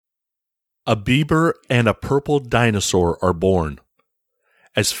A Bieber and a purple dinosaur are born,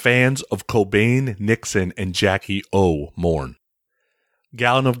 as fans of Cobain, Nixon, and Jackie O mourn.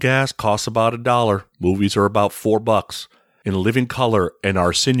 Gallon of gas costs about $1. Movies are about $4. In Living Color and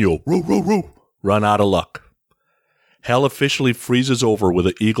Arsenio, run out of luck. Hell officially freezes over with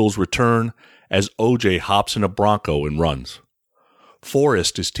the Eagles' return as OJ hops in a Bronco and runs.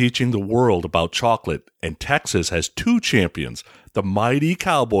 Forrest is teaching the world about chocolate, and Texas has 2 champions, the mighty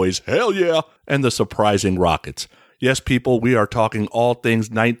Cowboys, hell yeah, and the surprising Rockets. Yes, people, we are talking all things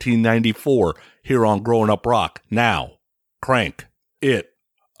 1994 here on Growing Up Rock. Now, crank it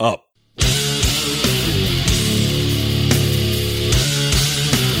up.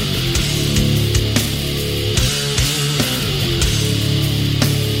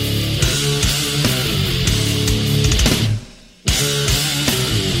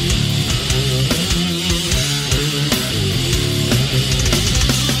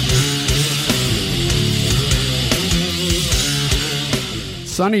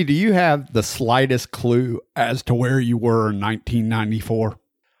 Sonny, do you have the slightest clue as to where you were in 1994?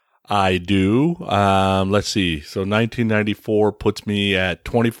 I do. Let's see. So 1994 puts me at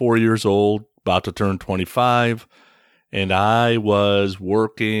 24 years old, about to turn 25, and I was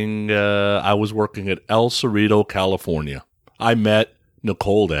working at El Cerrito, California. I met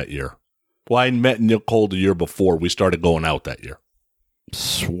Nicole that year. Well, I met Nicole the year before. We started going out that year.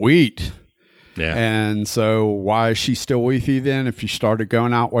 Sweet. Yeah. And so why is she still with you then if you started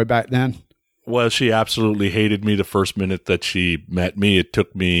going out way back then? Well, she absolutely hated me the first minute that she met me. It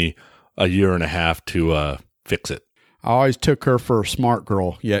took me a year and a half to fix it. I always took her for a smart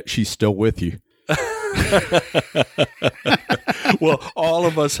girl, yet she's still with you. Well, all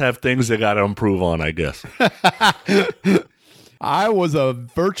of us have things they got to improve on, I guess. I was a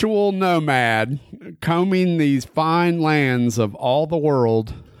virtual nomad combing these fine lands of all the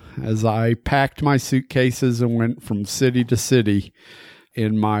world as I packed my suitcases and went from city to city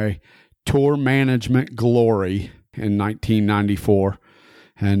in my tour management glory in 1994.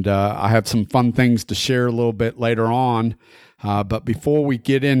 And I have some fun things to share a little bit later on. But before we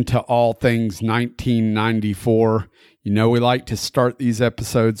get into all things 1994, you know we like to start these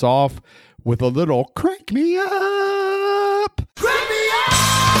episodes off with a little Crank Me Up! Crank me up!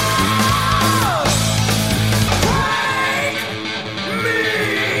 Crank me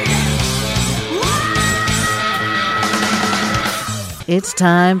up! It's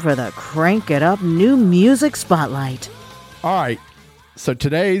time for the Crank It Up New Music Spotlight. All right. So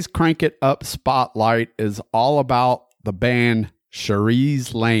today's Crank It Up Spotlight is all about the band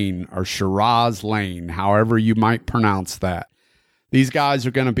Shiraz Lane, or Shiraz Lane, however you might pronounce that. These guys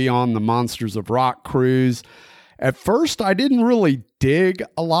are going to be on the Monsters of Rock cruise. At first, I didn't really dig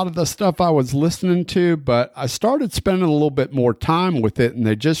a lot of the stuff I was listening to, but I started spending a little bit more time with it, and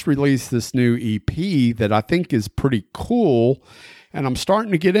they just released this new EP that I think is pretty cool, and I'm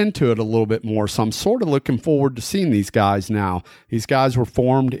starting to get into it a little bit more, so I'm sort of looking forward to seeing these guys now. These guys were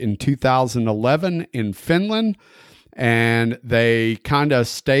formed in 2011 in Finland, and they kind of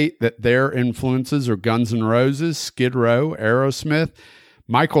state that their influences are Guns N' Roses, Skid Row, Aerosmith,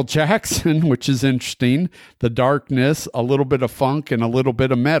 Michael Jackson, which is interesting, The Darkness, a little bit of funk, and a little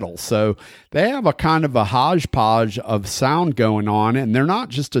bit of metal. So they have a kind of a hodgepodge of sound going on, and they're not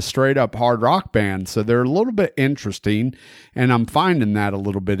just a straight-up hard rock band. So they're a little bit interesting, and I'm finding that a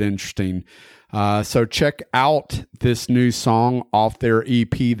little bit interesting. So check out this new song off their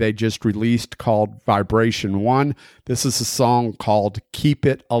EP they just released called Vibration 1. This is a song called Keep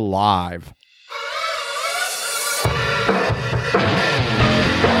It Alive.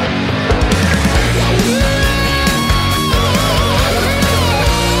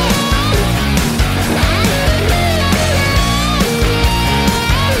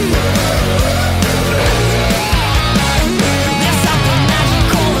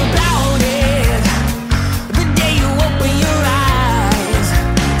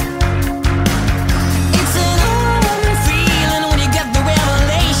 It's an old feeling when you get the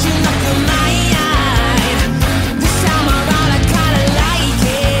revelation of your mind.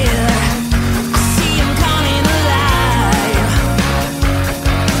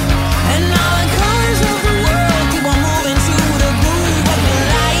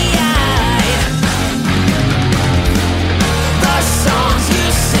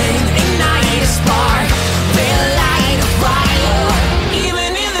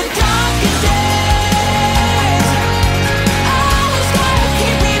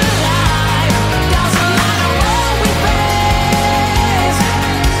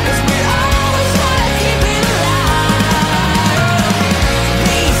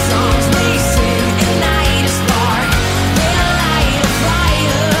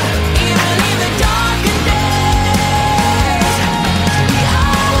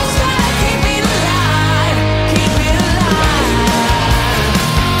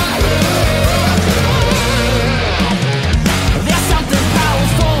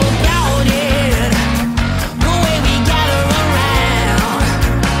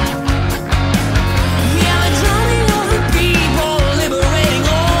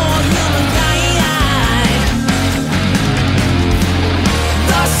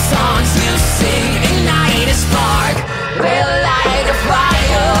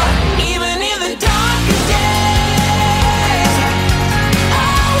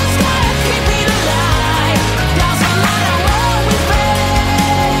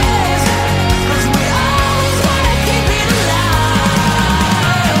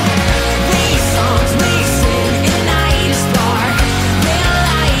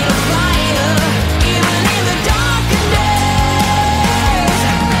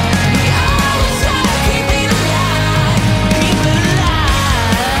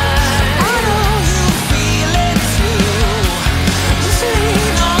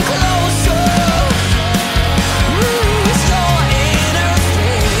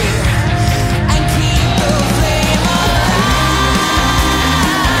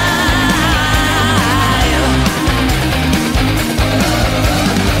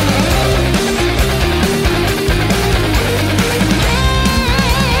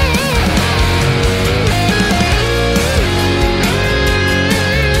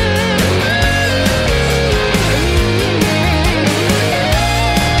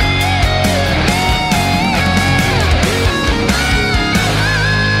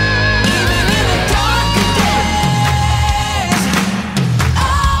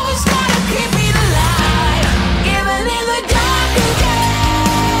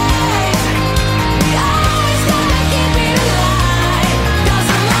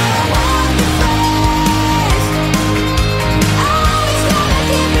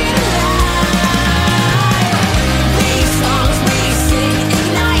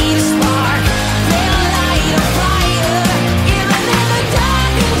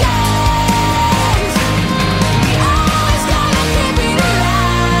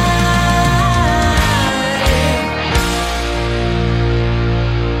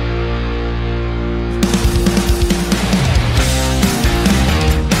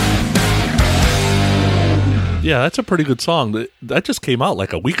 Yeah, that's a pretty good song. That just came out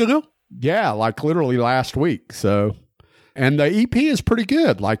like a week ago? Yeah, like literally last week. So, and the EP is pretty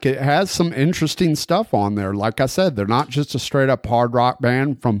good. Like it has some interesting stuff on there. Like I said, they're not just a straight up hard rock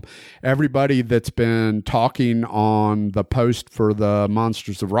band. From everybody that's been talking on the post for the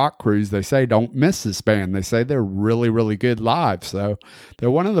Monsters of Rock cruise, they say don't miss this band. They say they're really, really good live. So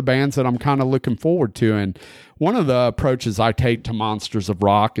they're one of the bands that I'm kind of looking forward to. And one of the approaches I take to Monsters of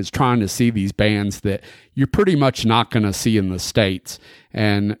Rock is trying to see these bands that you're pretty much not going to see in the States.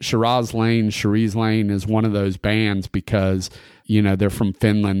 And Cherise Lane is one of those bands because, you know, they're from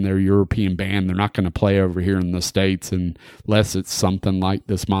Finland, they're a European band. They're not going to play over here in the States unless it's something like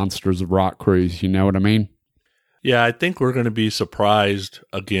this Monsters of Rock cruise. You know what I mean? Yeah, I think we're going to be surprised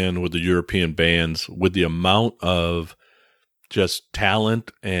again with the European bands with the amount of just talent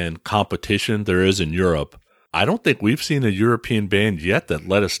and competition there is in Europe. I don't think we've seen a European band yet that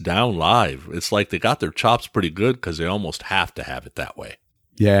let us down live. It's like they got their chops pretty good because they almost have to have it that way.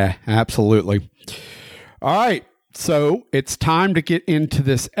 Yeah, absolutely. All right, so it's time to get into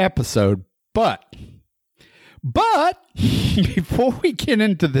this episode, but before we get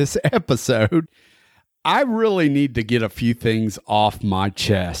into this episode, I really need to get a few things off my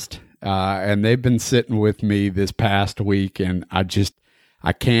chest, and they've been sitting with me this past week, and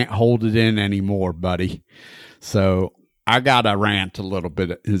I can't hold it in anymore, buddy. So I got to rant a little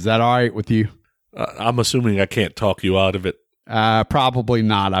bit. Is that all right with you? I'm assuming I can't talk you out of it. Probably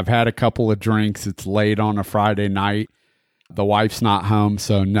not. I've had a couple of drinks. It's late on a Friday night. The wife's not home,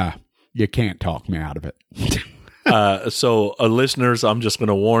 so no, you can't talk me out of it. So listeners, I'm just going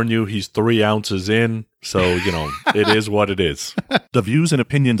to warn you, he's 3 ounces in. So, you know, it is what it is. The views and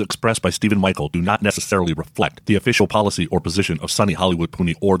opinions expressed by Stephen Michael do not necessarily reflect the official policy or position of Sunny Hollywood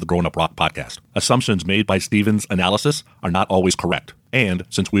Pony or the Grown Up Rock podcast. Assumptions made by Stephen's analysis are not always correct. And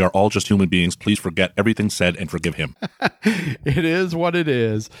since we are all just human beings, please forget everything said and forgive him. It is what it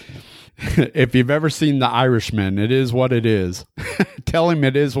is. If you've ever seen The Irishman, it is what it is. Tell him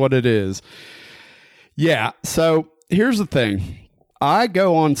it is what it is. Yeah, so here's the thing. I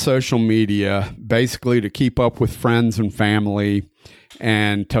go on social media basically to keep up with friends and family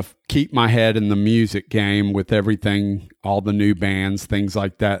and to keep my head in the music game with everything, all the new bands, things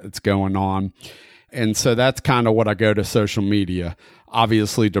like that that's going on. And so that's kind of what I go to social media,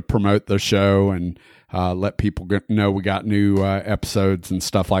 obviously to promote the show and let people know we got new episodes and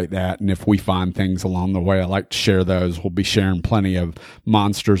stuff like that. And if we find things along the way, I like to share those. We'll be sharing plenty of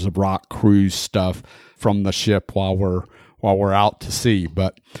Monsters of Rock cruise stuff from the ship while we're out to sea.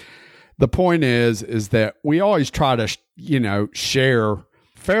 But the point is that we always try to, share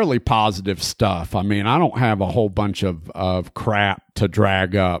fairly positive stuff. I mean, I don't have a whole bunch of crap to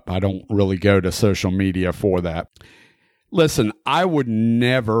drag up. I don't really go to social media for that. Listen, I would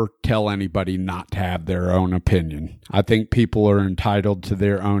never tell anybody not to have their own opinion. I think people are entitled to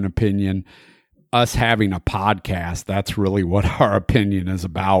their own opinion. Us having a podcast, that's really what our opinion is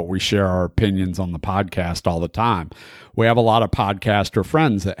about. We share our opinions on the podcast all the time. We have a lot of podcaster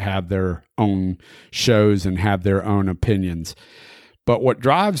friends that have their own shows and have their own opinions. But what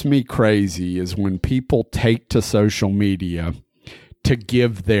drives me crazy is when people take to social media to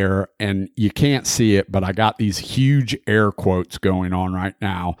give and you can't see it, but I got these huge air quotes going on right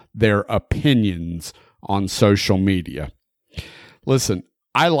now, their opinions on social media. Listen,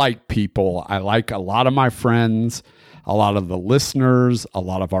 I like people. I like a lot of my friends, a lot of the listeners, a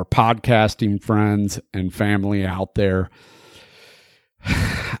lot of our podcasting friends and family out there.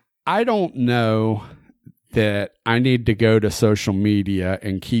 I don't know that I need to go to social media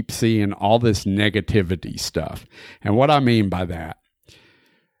and keep seeing all this negativity stuff. And what I mean by that,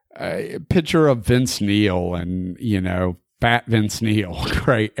 a picture of Vince Neil and, fat Vince Neil.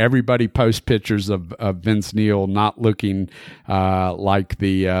 Great. Everybody posts pictures of Vince Neil not looking like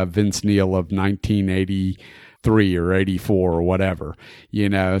the Vince Neil of 1983 or 84 or whatever,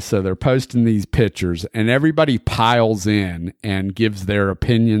 So they're posting these pictures and everybody piles in and gives their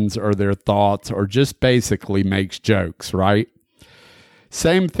opinions or their thoughts or just basically makes jokes, right?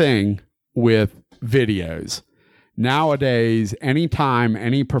 Same thing with videos. Nowadays, anytime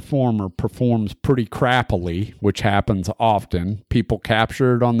any performer performs pretty crappily, which happens often, people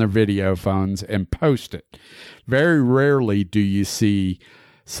capture it on their video phones and post it. Very rarely do you see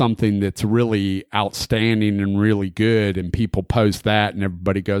something that's really outstanding and really good and people post that and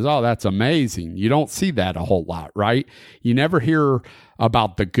everybody goes, oh, that's amazing. You don't see that a whole lot, right? You never hear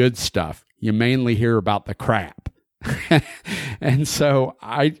about the good stuff. You mainly hear about the crap. And so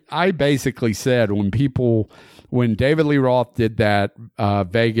I basically said when David Lee Roth did that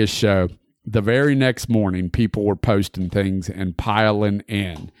Vegas show, the very next morning, people were posting things and piling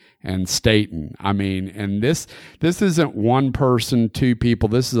in and stating. I mean, and this isn't one person, two people.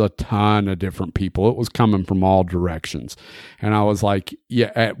 This is a ton of different people. It was coming from all directions. And I was like,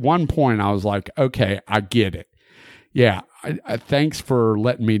 yeah, at one point I was like, okay, I get it. Yeah. Thanks for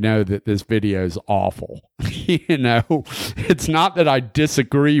letting me know that this video is awful. It's not that I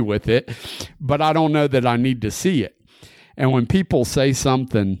disagree with it, but I don't know that I need to see it. And when people say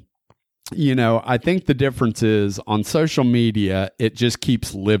something, I think the difference is on social media, it just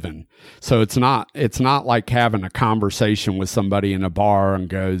keeps living. So it's not like having a conversation with somebody in a bar and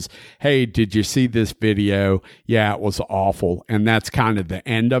goes, hey, did you see this video? Yeah, it was awful. And that's kind of the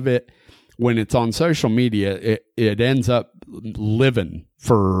end of it. When it's on social media, it ends up living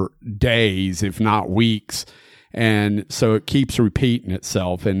for days, if not weeks. And so it keeps repeating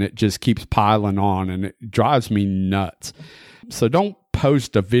itself and it just keeps piling on and it drives me nuts. So don't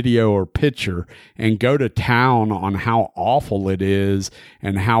post a video or picture and go to town on how awful it is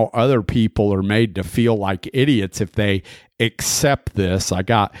and how other people are made to feel like idiots if they accept this. I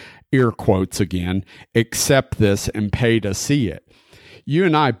got ear quotes again, accept this and pay to see it. You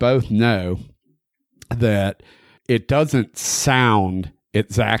and I both know that it doesn't sound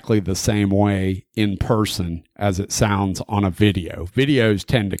exactly the same way in person as it sounds on a video. Videos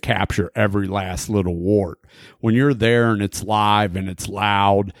tend to capture every last little wart. When you're there and it's live and it's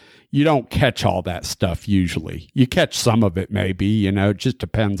loud, you don't catch all that stuff usually. You catch some of it maybe, it just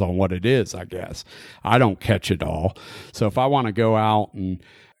depends on what it is, I guess. I don't catch it all. So if I want to go out and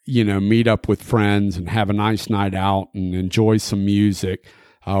meet up with friends and have a nice night out and enjoy some music,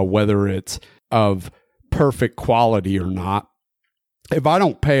 whether it's of perfect quality or not. If I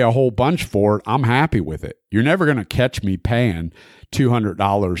don't pay a whole bunch for it, I'm happy with it. You're never going to catch me paying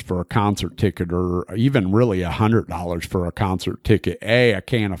 $200 for a concert ticket or even really $100 for a concert ticket. A, I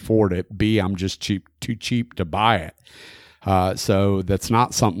can't afford it. B, I'm just too cheap to buy it. So that's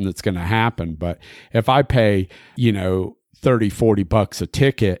not something that's going to happen. But if I pay, $30-$40 a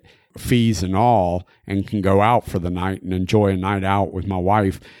ticket, fees and all, and can go out for the night and enjoy a night out with my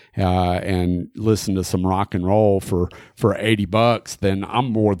wife and listen to some rock and roll for $80, then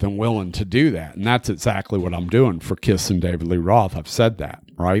I'm more than willing to do that. And that's exactly what I'm doing for Kiss and David Lee Roth. I've said that,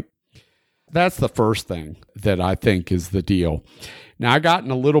 right? That's the first thing that I think is the deal. Now, I got in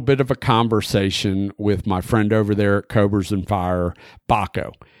a little bit of a conversation with my friend over there at Cobras and Fire,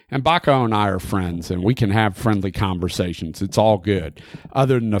 Baco. And Baco and I are friends, and we can have friendly conversations. It's all good,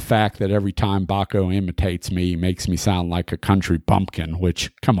 other than the fact that every time Baco imitates me, he makes me sound like a country bumpkin,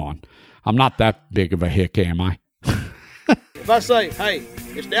 which, come on, I'm not that big of a hick, am I? If I say, hey,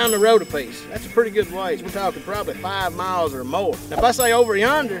 it's down the road a piece, that's a pretty good ways. We're talking probably 5 miles or more. Now, if I say over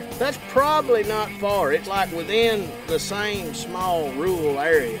yonder, that's probably not far. It's like within the same small rural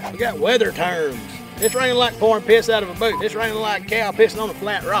area. We got weather terms. It's raining like pouring piss out of a boot. It's raining like a cow pissing on a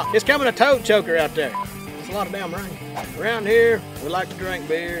flat rock. It's coming a toad choker out there. It's a lot of damn rain. Around here, we like to drink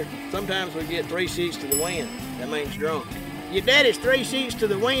beer. Sometimes we get 3 sheets to the wind. That means drunk. Your daddy's 3 sheets to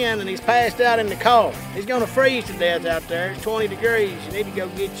the wind and he's passed out in the car. He's gonna freeze to death out there. It's 20 degrees. You need to go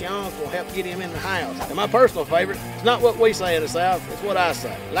get your uncle, help get him in the house. And my personal favorite, it's not what we say in the South, it's what I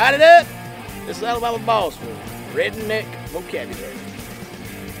say. Light it up. This is Alabama Boss with redneck vocabulary.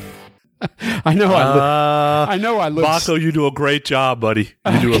 I know I look. Baco, you do a great job, buddy.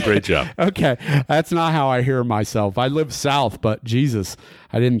 You do a great job. Okay, that's not how I hear myself. I live south, but Jesus,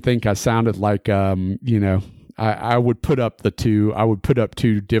 I didn't think I sounded like I would put up the two. I would put up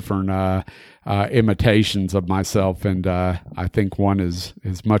 2 different imitations of myself, and I think one is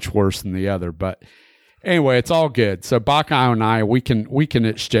much worse than the other. But anyway, it's all good. So Baco and I, we can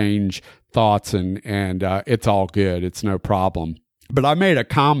exchange thoughts, and it's all good. It's no problem. But I made a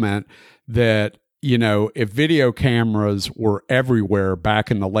comment that, if video cameras were everywhere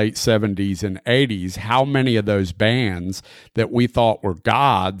back in the late 70s and 80s, how many of those bands that we thought were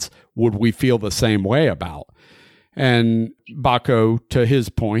gods would we feel the same way about? And Baco, to his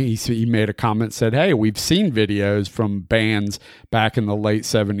point, he made a comment, said, hey, we've seen videos from bands back in the late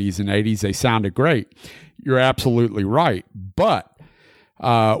 70s and 80s. They sounded great. You're absolutely right. But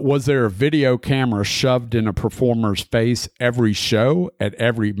was there a video camera shoved in a performer's face every show at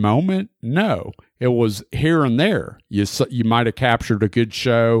every moment? No, it was here and there. You might have captured a good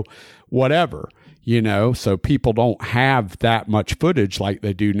show, whatever, so people don't have that much footage like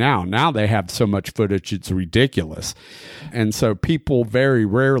they do now. Now they have so much footage, it's ridiculous. And so people very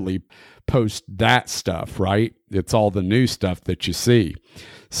rarely post that stuff, right? It's all the new stuff that you see.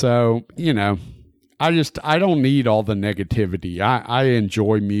 So, I don't need all the negativity. I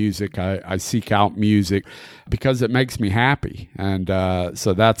enjoy music. I seek out music because it makes me happy. And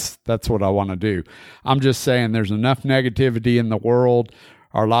so that's what I want to do. I'm just saying there's enough negativity in the world.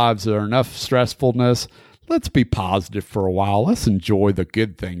 Our lives are enough stressfulness. Let's be positive for a while. Let's enjoy the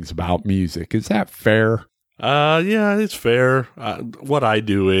good things about music. Is that fair? Yeah, it's fair. What I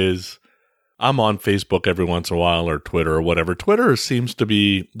do is I'm on Facebook every once in a while, or Twitter or whatever. Twitter seems to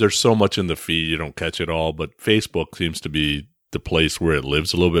be, there's so much in the feed, you don't catch it all, but Facebook seems to be the place where it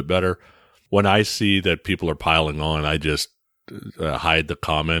lives a little bit better. When I see that people are piling on, I just hide the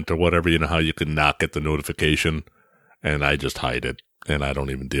comment or whatever. You know how you can not get the notification, and I just hide it, and I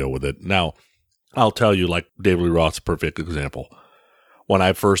don't even deal with it. Now, I'll tell you, like David Lee Roth's a perfect example. When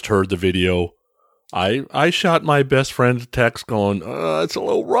I first heard the video, I shot my best friend a text going, it's a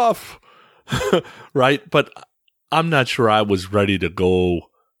little rough. Right? But I'm not sure I was ready to go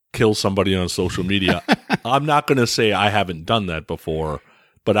kill somebody on social media. I'm not going to say I haven't done that before,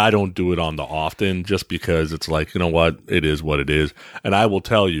 but I don't do it on the often just because it's like, you know what? It is what it is. And I will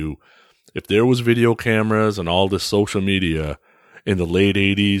tell you, if there was video cameras and all this social media in the late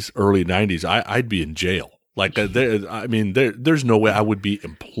 80s, early 90s, I'd be in jail. Like, there's no way I would be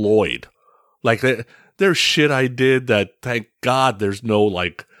employed. Like, there's shit I did that, thank God, there's no,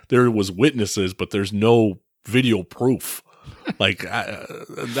 like, there was witnesses, but there's no video proof. Like,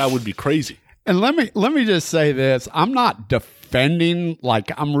 that would be crazy. And let me just say this. I'm not defending,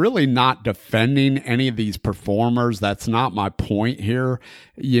 I'm really not defending any of these performers. That's not my point here.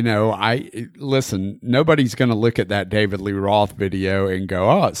 You know, listen, nobody's going to look at that David Lee Roth video and go,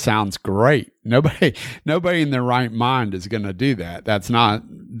 oh, it sounds great. Nobody in their right mind is going to do that. That's not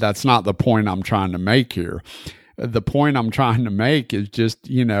the point I'm trying to make here. The point I'm trying to make is just,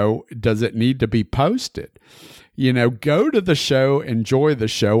 you know, does it need to be posted? You know, go to the show, enjoy the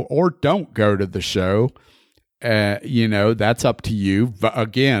show, or don't go to the show. You know, that's up to you.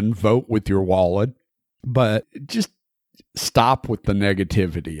 Again, vote with your wallet, but just stop with the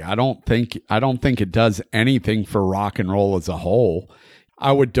negativity. I don't think it does anything for rock and roll as a whole.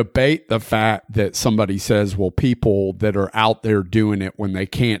 I would debate the fact that somebody says, well, people that are out there doing it when they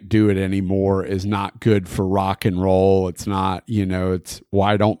can't do it anymore is not good for rock and roll. It's not, you know, it's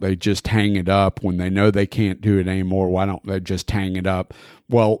why don't they just hang it up when they know they can't do it anymore? Why don't they just hang it up?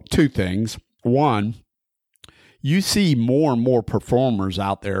 Well, two things. One, you see more and more performers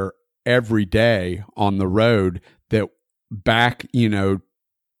out there every day on the road that back, you know,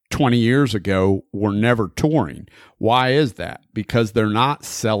 20 years ago were never touring. Why is that? Because they're not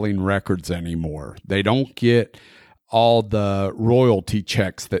selling records anymore. They don't get all the royalty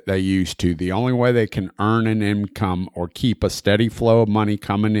checks that they used to. The only way they can earn an income or keep a steady flow of money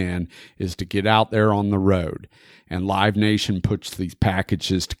coming in is to get out there on the road. And Live Nation puts these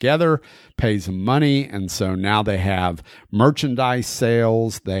packages together, pays them money, and so now they have merchandise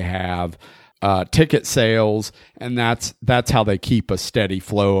sales, they have ticket sales, and that's how they keep a steady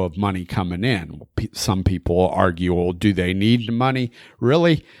flow of money coming in. Some people argue, well, do they need the money?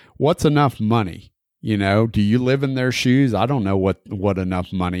 Really? What's enough money? You know, do you live in their shoes? I don't know what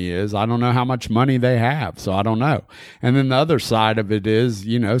enough money is. I don't know how much money they have, so I don't know. And then the other side of it is,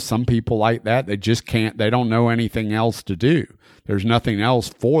 you know, some people like that, they just can't, they don't know anything else to do. There's nothing else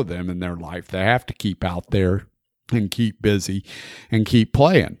for them in their life. They have to keep out there and keep busy and keep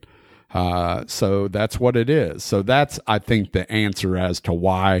playing. So that's what it is. So that's, I think, the answer as to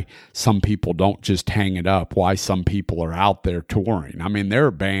why some people don't just hang it up, why some people are out there touring. I mean, there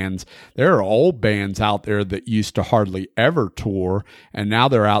are old bands out there that used to hardly ever tour, and now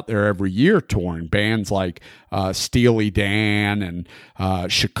they're out there every year touring. Bands like Steely Dan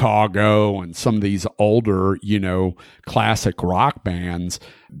and Chicago and some of these older, you know, classic rock bands,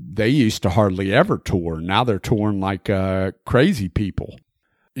 they used to hardly ever tour. Now they're touring like crazy people.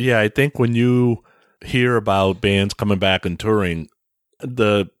 Yeah, I think when you hear about bands coming back and touring,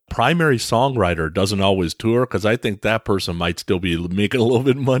 the primary songwriter doesn't always tour, because I think that person might still be making a little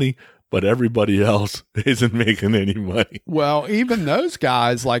bit of money, but everybody else isn't making any money. Well, even those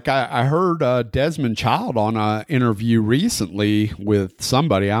guys, like I heard Desmond Child on an interview recently with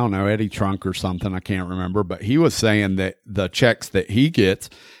somebody, I don't know, Eddie Trunk or something, I can't remember, but he was saying that the checks that he gets,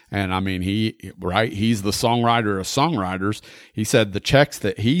 and I mean, he's the songwriter of songwriters. He said the checks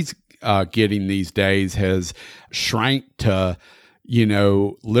that he's getting these days has shrank to, you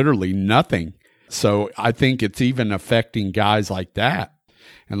know, literally nothing. So I think it's even affecting guys like that.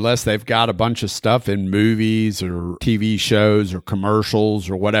 unless they've got a bunch of stuff in movies or TV shows or commercials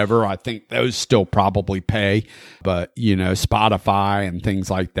or whatever. I think those still probably pay, but Spotify and things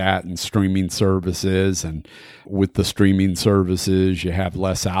like that and streaming services, and with the streaming services, you have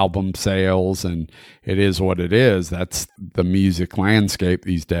less album sales, and it is what it is. That's the music landscape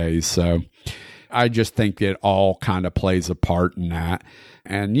these days. So I just think it all kind of plays a part in that.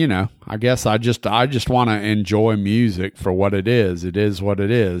 And, I guess I just want to enjoy music for what it is. It is what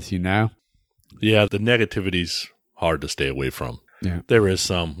it is, Yeah, the negativity's hard to stay away from. Yeah. There is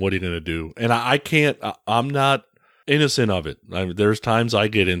some. What are you going to do? And I'm not innocent of it. There's times I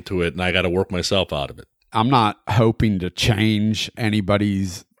get into it and I got to work myself out of it. I'm not hoping to change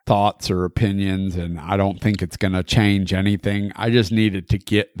anybody's thoughts or opinions, and I don't think it's going to change anything. I just needed to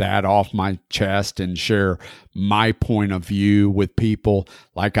get that off my chest and share my point of view with people.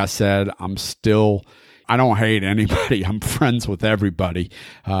 Like I said, I don't hate anybody. I'm friends with everybody.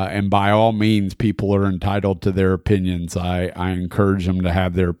 And by all means, people are entitled to their opinions. I encourage them to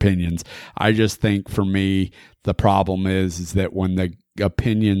have their opinions. I just think for me, the problem is that when the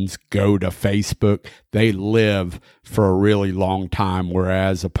opinions go to Facebook, they live for a really long time,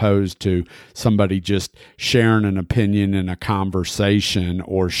 whereas opposed to somebody just sharing an opinion in a conversation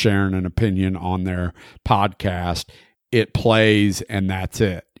or sharing an opinion on their podcast, it plays and that's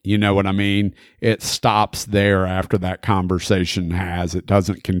it. You know what I mean? It stops there after that conversation it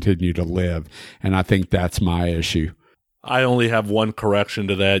doesn't continue to live. And I think that's my issue. I only have one correction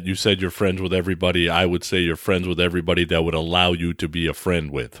to that. You said you're friends with everybody. I would say you're friends with everybody that would allow you to be a friend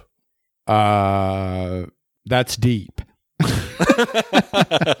with. That's deep.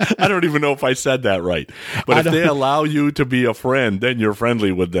 I don't even know if I said that right. But if they allow you to be a friend, then you're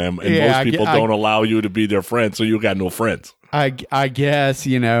friendly with them. And most people don't allow you to be their friend, so you got no friends. I guess,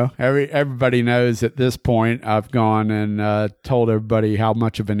 everybody knows at this point I've gone and told everybody how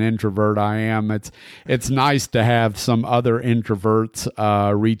much of an introvert I am. It's nice to have some other introverts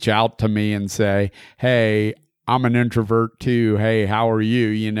reach out to me and say, hey, I'm an introvert too. Hey, how are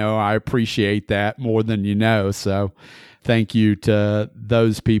you? I appreciate that more than you know. So thank you to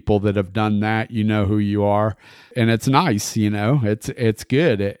those people that have done that. You know who you are. And it's nice, it's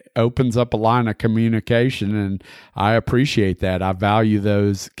good. It opens up a line of communication, and I appreciate that. I value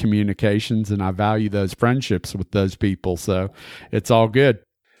those communications and I value those friendships with those people. So it's all good.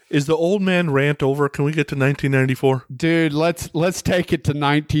 Is the old man rant over? Can we get to 1994? Dude, let's take it to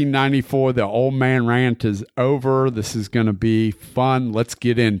 1994. The old man rant is over. This is going to be fun. Let's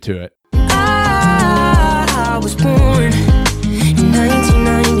get into it. I was born in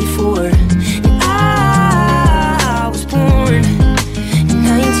 1994. I was born in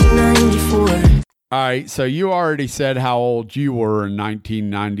 1994. All right, so you already said how old you were in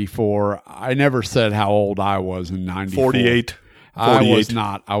 1994. I never said how old I was in 94. 48. I was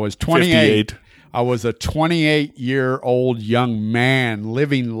not. I was 28. 58. I was a 28-year-old young man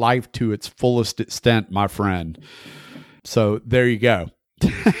living life to its fullest extent, my friend. So there you go.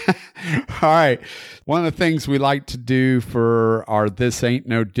 All right. One of the things we like to do for our This Ain't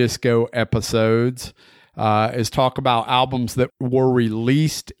No Disco episodes is talk about albums that were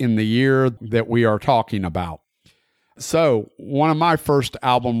released in the year that we are talking about. So one of my first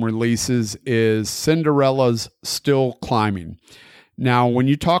album releases is Cinderella's Still Climbing. Now, when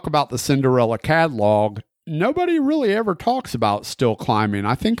you talk about the Cinderella catalog, nobody really ever talks about Still Climbing.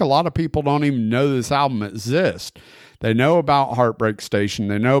 I think a lot of people don't even know this album exists. They know about Heartbreak Station.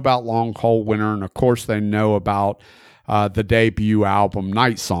 They know about Long Cold Winter. And, of course, they know about the debut album,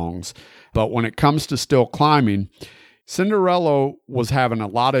 Night Songs. But when it comes to Still Climbing, Cinderella was having a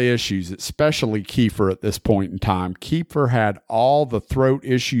lot of issues, especially Kiefer at this point in time. Kiefer had all the throat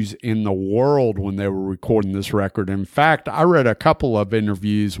issues in the world when they were recording this record. In fact, I read a couple of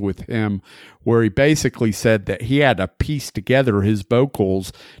interviews with him where he basically said that he had to piece together his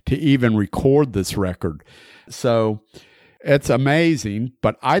vocals to even record this record. So it's amazing,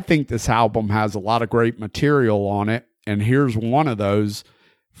 but I think this album has a lot of great material on it. And here's one of those,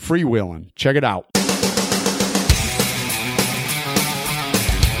 Freewheelin'. Check it out.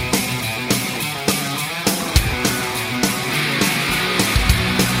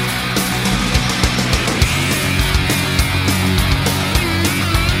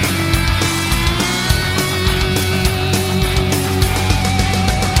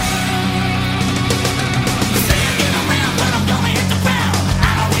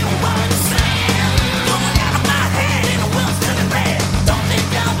 Don't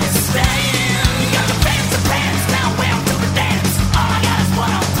think I'll be staying.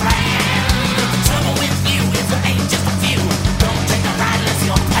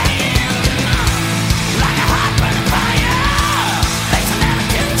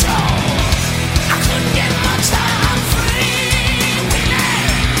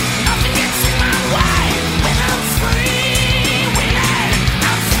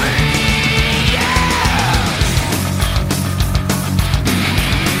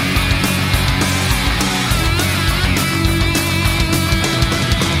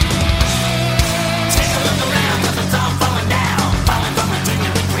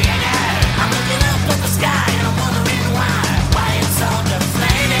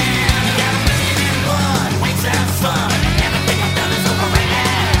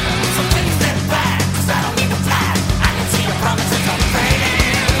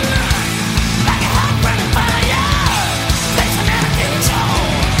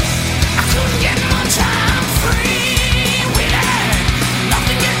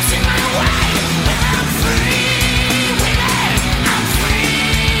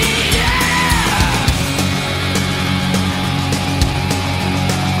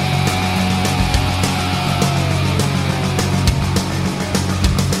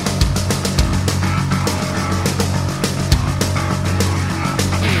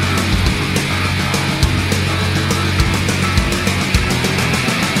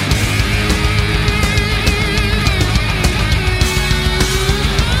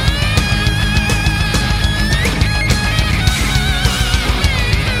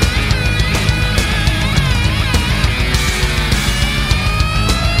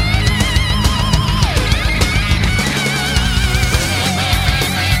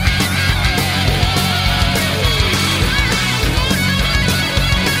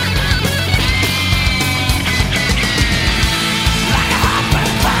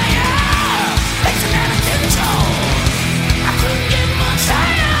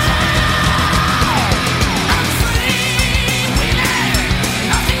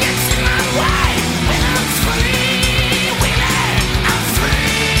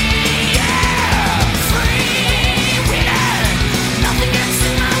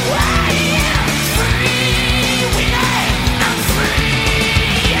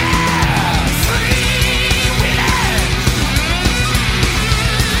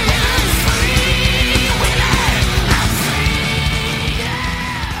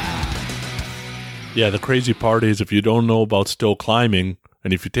 Yeah, the crazy part is if you don't know about Still Climbing,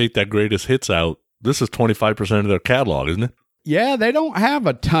 and if you take that greatest hits out, this is 25% of their catalog, isn't it? Yeah, they don't have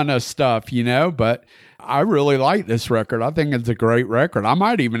a ton of stuff, you know, but I really like this record. I think it's a great record. I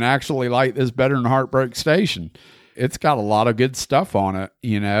might even actually like this better than Heartbreak Station. It's got a lot of good stuff on it,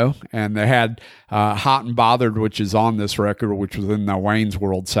 you know, and they had Hot and Bothered, which is on this record, which was in the Wayne's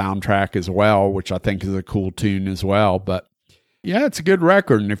World soundtrack as well, which I think is a cool tune as well. But yeah, it's a good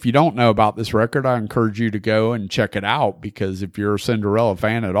record. And if you don't know about this record, I encourage you to go and check it out, because if you're a Cinderella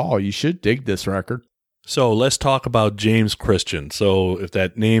fan at all, you should dig this record. So let's talk about James Christian. So if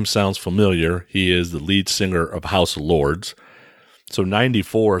that name sounds familiar, he is the lead singer of House of Lords. So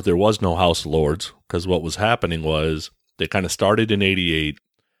 94, there was no House of Lords, because what was happening was they kind of started in 88.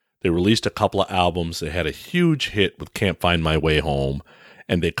 They released a couple of albums. They had a huge hit with Can't Find My Way Home.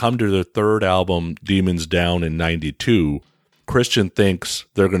 And they come to their third album, Demons Down, in 92. Christian thinks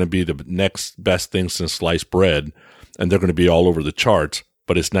they're going to be the next best thing since sliced bread, and they're going to be all over the charts,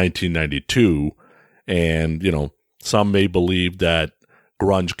 but it's 1992, and, you know, some may believe that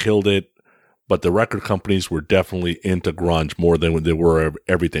grunge killed it, but the record companies were definitely into grunge more than they were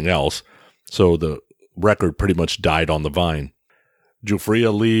everything else, so the record pretty much died on the vine.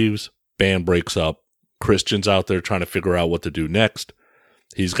 Giuffria leaves, band breaks up, Christian's out there trying to figure out what to do next.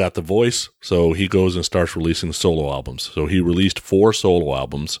 He's got the voice, so he goes and starts releasing solo albums. So he released 4 solo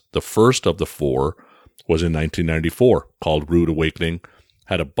albums. The first of the 4 was in 1994, called Rude Awakening.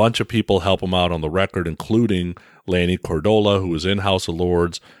 Had a bunch of people help him out on the record, including Lanny Cordola, who was in House of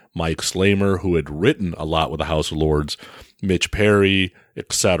Lords, Mike Slamer, who had written a lot with the House of Lords, Mitch Perry,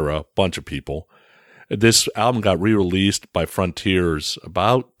 etc., bunch of people. This album got re-released by Frontiers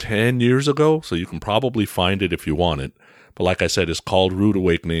about 10 years ago, so you can probably find it if you want it. But like I said, it's called Rude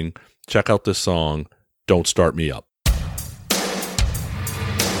Awakening. Check out this song, Don't Start Me Up.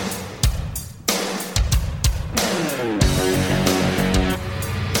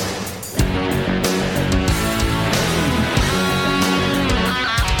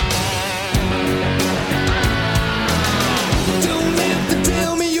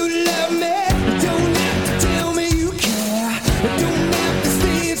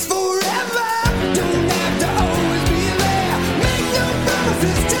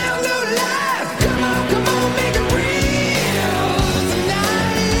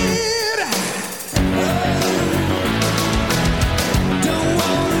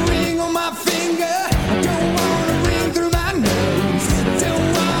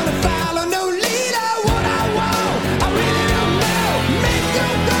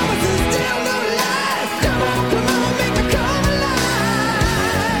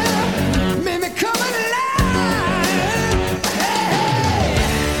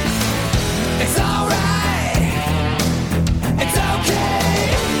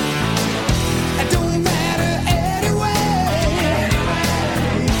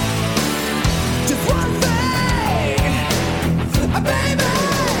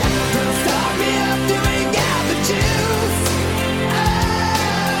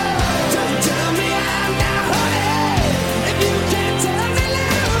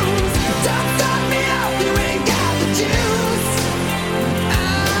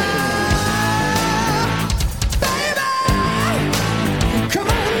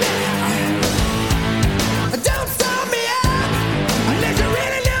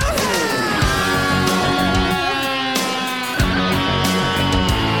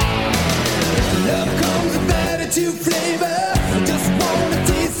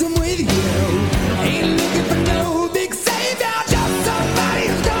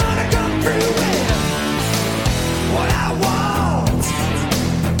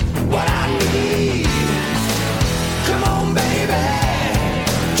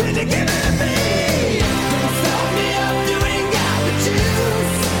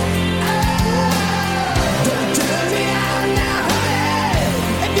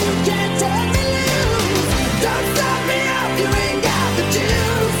 Don't stop me.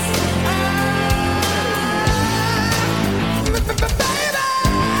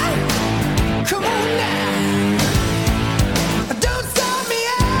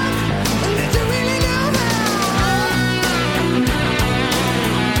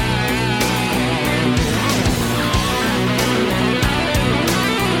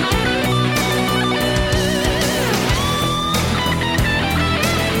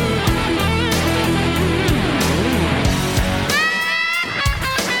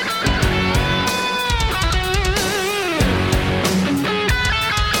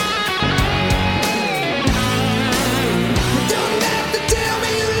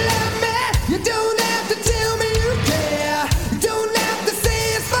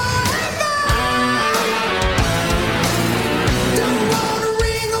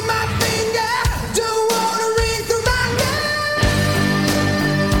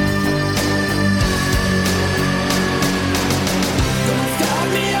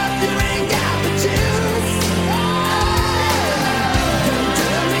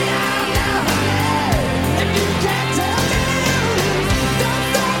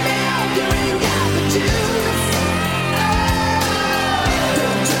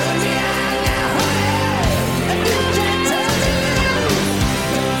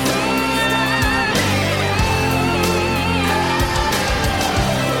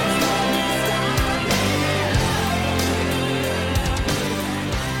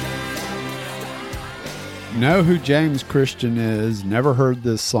 know who James Christian is, never heard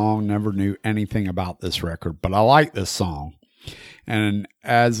this song, never knew anything about this record, but I like this song. And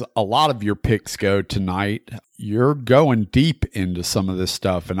as a lot of your picks go tonight, you're going deep into some of this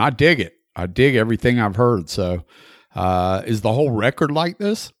stuff, and I dig it. I dig everything I've heard. So is the whole record like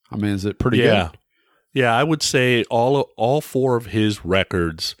this? I mean, is it pretty good? Yeah, I would say all four of his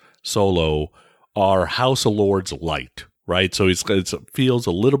records solo are House of Lords light, right? So it feels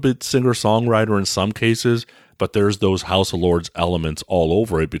a little bit singer-songwriter in some cases, but there's those House of Lords elements all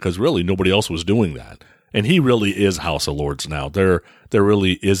over it because really nobody else was doing that. And he really is House of Lords now. There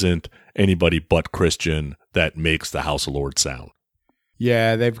really isn't anybody but Christian that makes the House of Lords sound.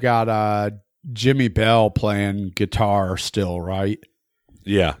 Yeah, they've got Jimmy Bell playing guitar still, right?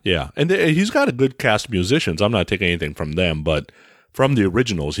 Yeah. And he's got a good cast of musicians. I'm not taking anything from them, but from the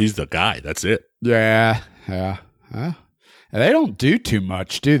originals, he's the guy. That's it. Yeah. And they don't do too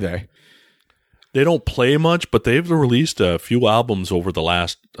much, do they? They don't play much, but they've released a few albums over the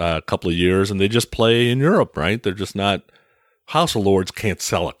last couple of years, and they just play in Europe, right? They're just not... House of Lords can't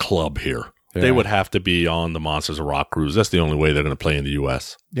sell a club here. Yeah. They would have to be on the Monsters of Rock cruise. That's the only way they're going to play in the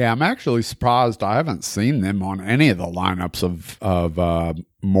U.S. Yeah, I'm actually surprised I haven't seen them on any of the lineups of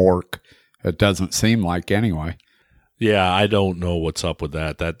Mork. It doesn't seem like anyway. Yeah, I don't know what's up with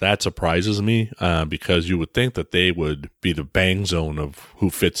that. That surprises me because you would think that they would be the bang zone of who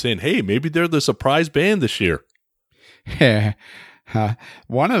fits in. Hey, maybe they're the surprise band this year. Yeah.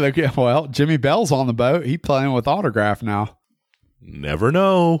 Jimmy Bell's on the boat. He's playing with Autograph now. Never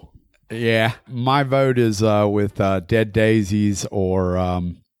know. Yeah, my vote is with Dead Daisies or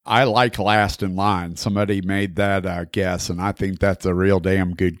I like Last in Line. Somebody made that guess, and I think that's a real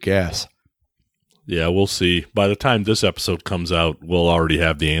damn good guess. Yeah, we'll see. By the time this episode comes out, we'll already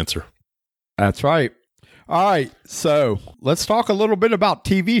have the answer. That's right. All right, so let's talk a little bit about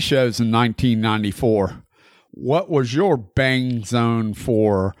TV shows in 1994. What was your bang zone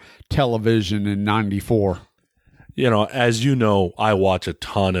for television in 94? As you know, I watch a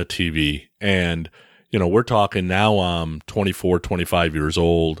ton of TV, and, we're talking now I'm 24, 25 years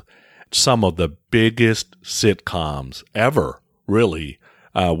old. Some of the biggest sitcoms ever, really,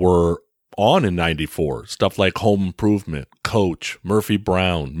 were on in 94. Stuff like Home Improvement, Coach, Murphy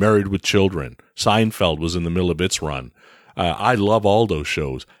Brown, Married with Children. Seinfeld was in the middle of its run. I love all those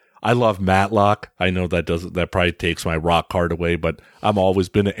shows. I love Matlock. I know that probably takes my rock card away, but I've always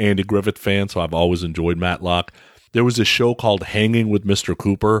been an Andy Griffith fan, so I've always enjoyed Matlock. There was a show called Hanging with Mr.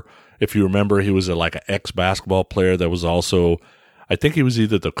 Cooper. If you remember, he was like an ex-basketball player that was also, I think he was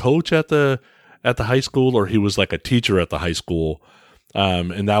either the coach at the high school or he was like a teacher at the high school.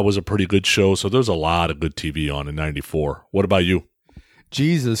 And that was a pretty good show. So there's a lot of good TV on in 94. What about you?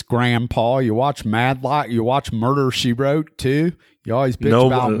 Jesus, Grandpa, you watch Matlock, you watch Murder, She Wrote too? You always bitch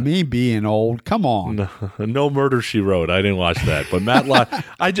about me being old. Come on. No Murder, She Wrote. I didn't watch that. But Matlock,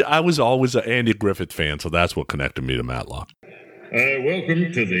 I was always an Andy Griffith fan, so that's what connected me to Matlock.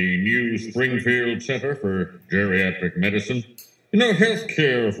 Welcome to the new Springfield Center for Geriatric Medicine.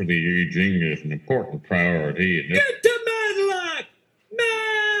 Healthcare for the aging is an important priority. Get to Matlock!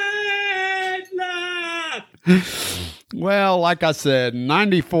 Matlock! Well, like I said, in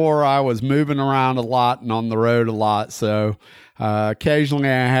 94, I was moving around a lot and on the road a lot. So occasionally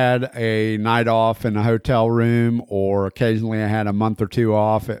I had a night off in a hotel room, or occasionally I had a month or two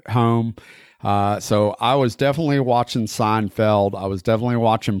off at home. So I was definitely watching Seinfeld. I was definitely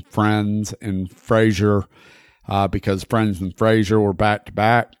watching Friends and Frasier because Friends and Frasier were back to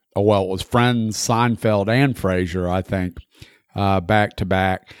back. Oh, well, it was Friends, Seinfeld, and Frasier, I think, back to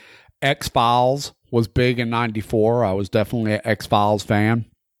back. X-Files was big in 94. I was definitely an X-Files fan.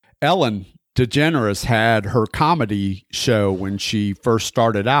 Ellen DeGeneres had her comedy show when she first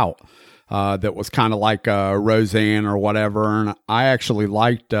started out that was kind of like Roseanne or whatever. And I actually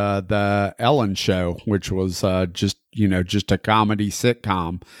liked the Ellen show, which was just a comedy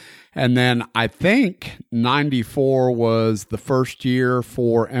sitcom. And then I think 94 was the first year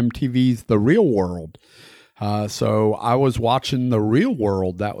for MTV's The Real World. So I was watching The Real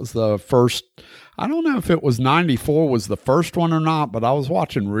World. That was the first. I don't know if it was 94 was the first one or not, but I was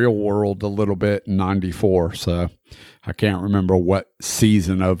watching Real World a little bit in 94. So I can't remember what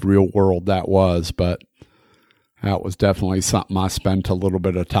season of Real World that was, but that was definitely something I spent a little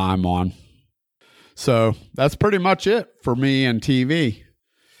bit of time on. So that's pretty much it for me and TV.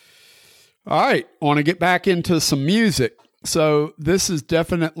 All right. I want to get back into some music. So this is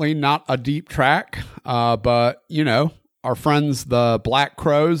definitely not a deep track, but our friends, the Black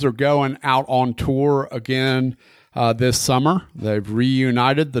Crowes, are going out on tour again this summer. They've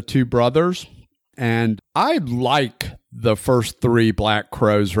reunited, the two brothers. And I like the first three Black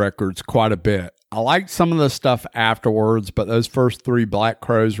Crowes records quite a bit. I liked some of the stuff afterwards, but those first 3 Black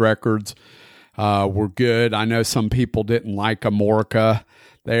Crowes records were good. I know some people didn't like Amorica.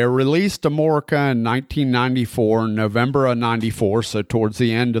 They released Amorica in 1994, November of 94, so towards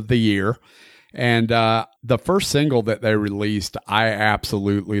the end of the year. And the first single that they released, I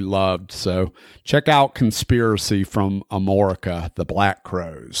absolutely loved. So check out Conspiracy from Amorica, the Black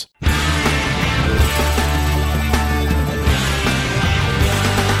Crowes.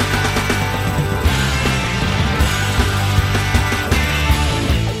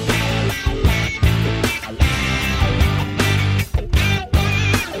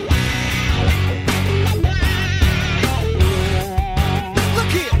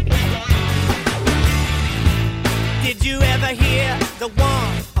 The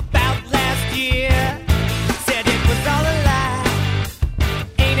one about last year said it was all a lie.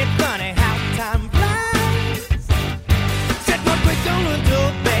 Ain't it funny how time flies?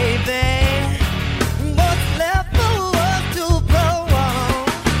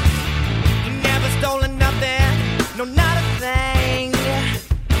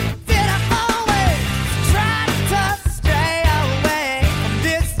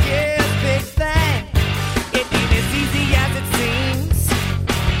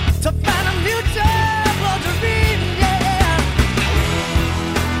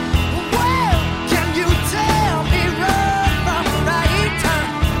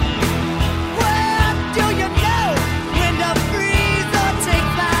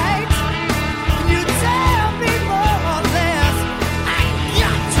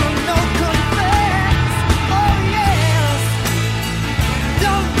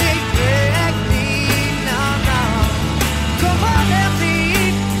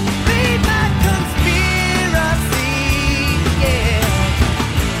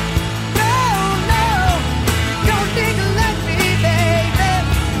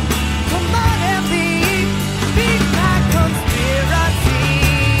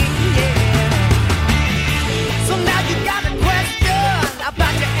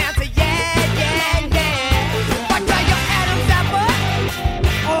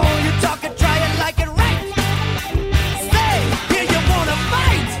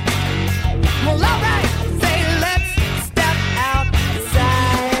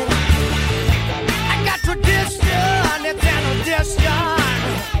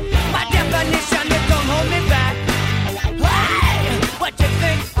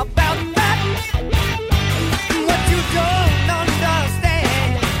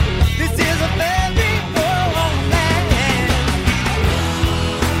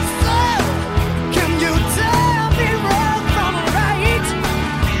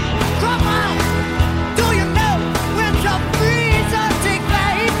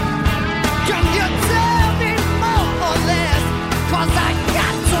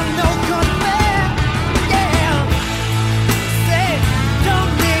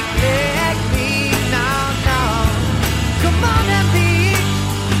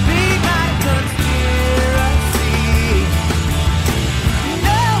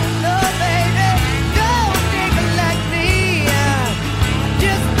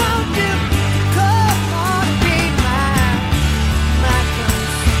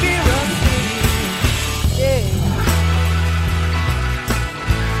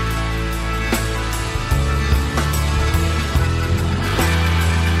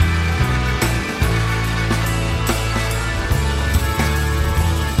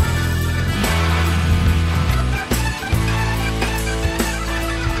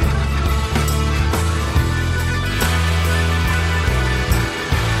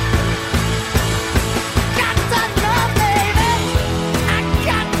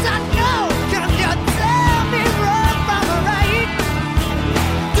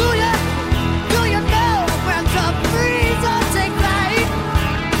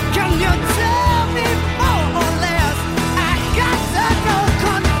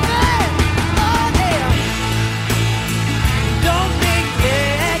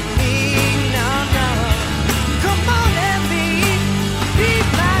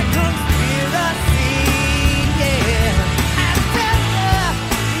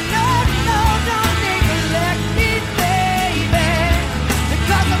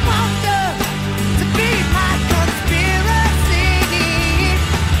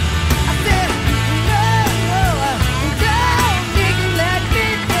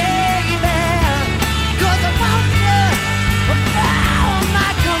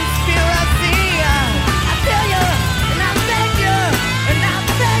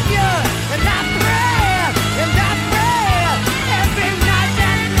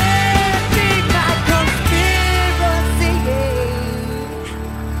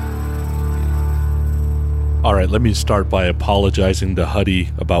 All right, let me start by apologizing to Huddy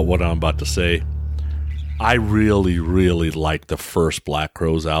about what I'm about to say. I really, really liked the first Black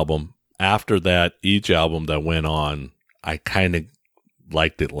Crowes album. After that, each album that went on, I kind of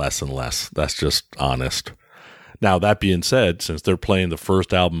liked it less and less. That's just honest. Now, that being said, since they're playing the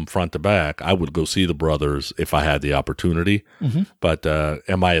first album front to back, I would go see the brothers if I had the opportunity. Mm-hmm. But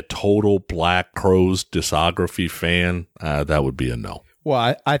am I a total Black Crowes discography fan? That would be a no.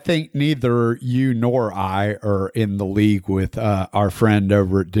 Well, I think neither you nor I are in the league with our friend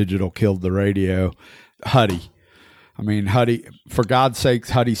over at Digital Killed the Radio, Huddy. I mean, Huddy, for God's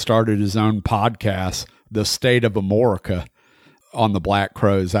sakes, Huddy started his own podcast, The State of Amorica, on the Black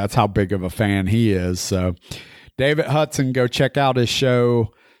Crowes. That's how big of a fan he is. So, David Hudson, go check out his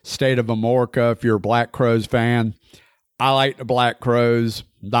show, State of Amorica, if you're a Black Crowes fan. I like the Black Crowes,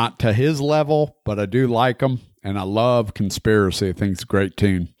 not to his level, but I do like them. And I love Conspiracy. I think it's a great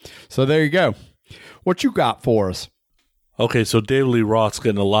tune. So there you go. What you got for us? Okay, so David Lee Roth's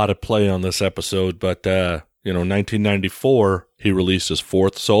getting a lot of play on this episode, but, 1994, he released his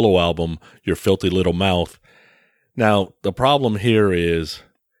fourth solo album, Your Filthy Little Mouth. Now, the problem here is,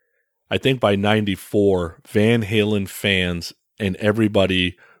 I think by 94, Van Halen fans and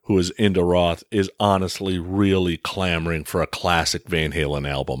everybody who is into Roth is honestly really clamoring for a classic Van Halen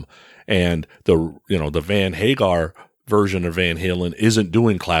album. And the Van Hagar version of Van Halen isn't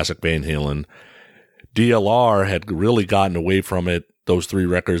doing classic Van Halen. DLR had really gotten away from it, those three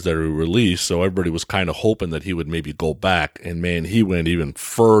records that he released, so everybody was kind of hoping that he would maybe go back. And man, he went even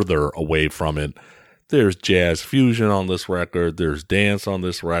further away from it. There's jazz fusion on this record. There's dance on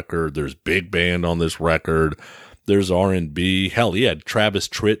this record. There's big band on this record. There's R&B. Hell, he had Travis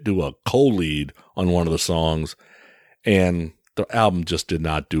Tritt do a co-lead on one of the songs. And the album just did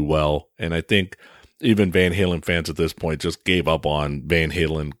not do well. And I think even Van Halen fans at this point just gave up on Van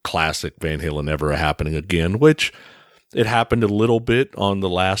Halen, classic Van Halen ever happening again, which it happened a little bit on the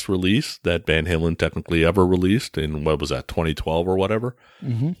last release that Van Halen technically ever released in, 2012 or whatever.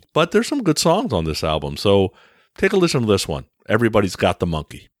 Mm-hmm. But there's some good songs on this album. So take a listen to this one. Everybody's Got the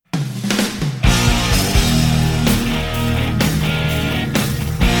Monkey.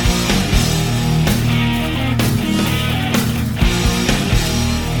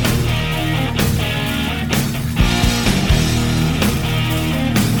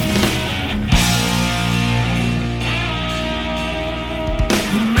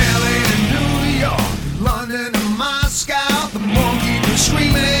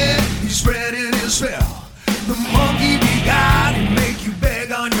 The monkey be God and make you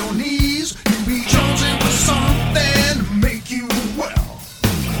beg on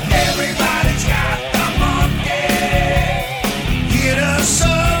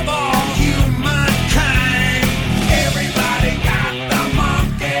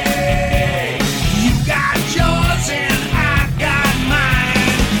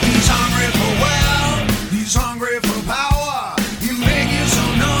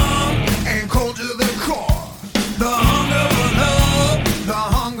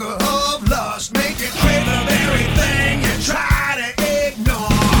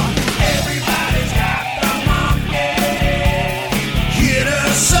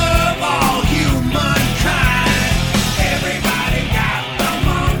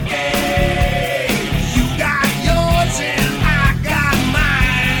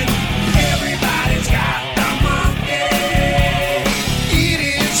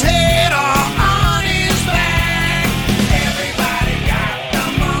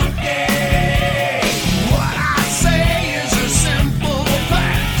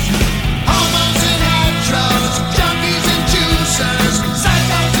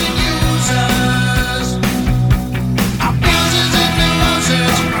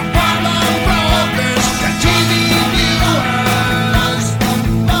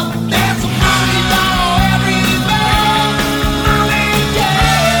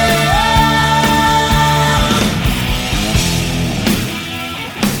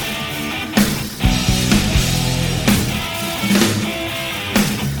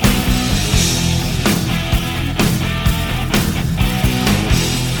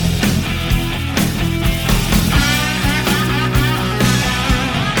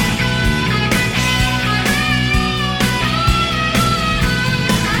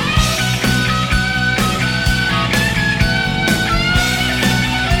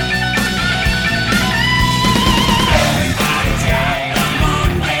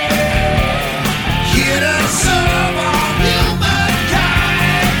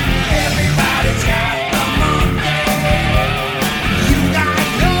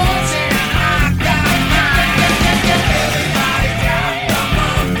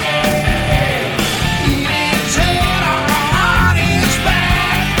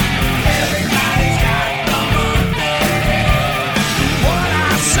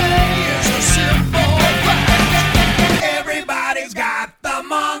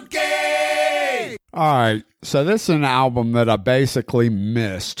right. So this is an album that I basically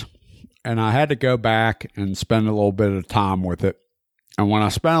missed, and I had to go back and spend a little bit of time with it. And when I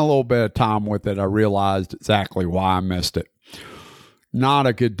spent a little bit of time with it, I realized exactly why I missed it. Not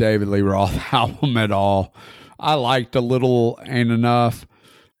a good David Lee Roth album at all. I liked A Little Ain't Enough.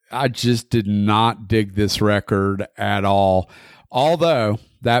 I just did not dig this record at all. Although,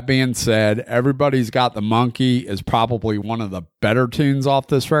 that being said, Everybody's Got the Monkey is probably one of the better tunes off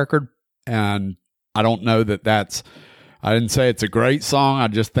this record. And I don't know that that's, I didn't say it's a great song. I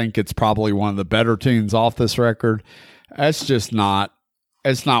just think it's probably one of the better tunes off this record. It's just not,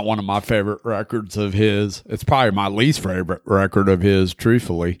 it's not one of my favorite records of his. It's probably my least favorite record of his,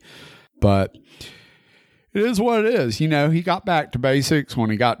 truthfully. But it is what it is. You know, he got back to basics when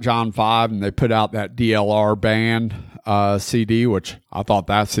he got John 5 and they put out that DLR Band CD, which I thought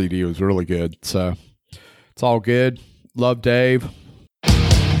that CD was really good. So it's all good. Love Dave.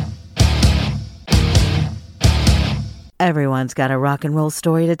 Everyone's got a rock and roll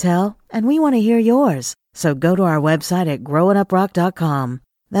story to tell, and we want to hear yours. So go to our website at growinguprock.com.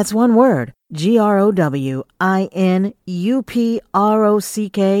 That's one word,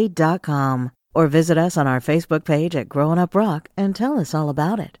 GROWINUPROCK.com. Or visit us on our Facebook page at Growing Up Rock and tell us all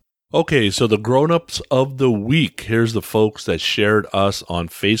about it. Okay, so the grown-ups of the week. Here's the folks that shared us on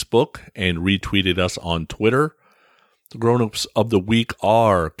Facebook and retweeted us on Twitter. The grown-ups of the week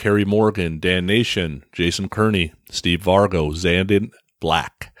are Carrie Morgan, Dan Nation, Jason Kearney, Steve Vargo, Zandon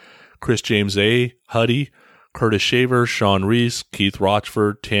Black, Chris James A., Huddy, Curtis Shaver, Sean Reese, Keith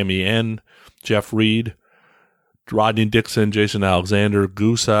Rochford, Tammy N., Jeff Reed, Rodney Dixon, Jason Alexander,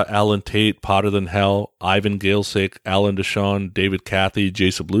 Goosa, Alan Tate, Potter Than Hell, Ivan Galesick, Alan Deshawn, David Cathy,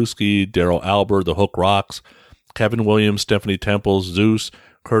 Jason Bluski, Daryl Albert, The Hook Rocks, Kevin Williams, Stephanie Temples, Zeus,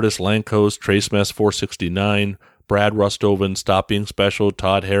 Curtis Lankos, Trace Mess 469, Brad Rustoven, Stop Being Special,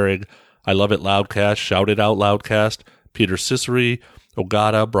 Todd Herrig, I Love It Loudcast, Shout It Out Loudcast, Peter Ciceri,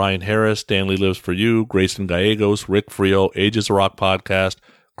 Ogata, Brian Harris, Stanley Lives For You, Grayson Gallegos, Rick Frio, Ages of Rock Podcast,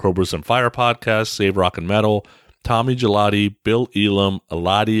 Crowbers and Fire Podcast, Save Rock and Metal, Tommy Gelati, Bill Elam,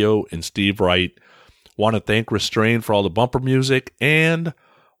 Eladio, and Steve Wright. Want to thank Restrain for all the bumper music, and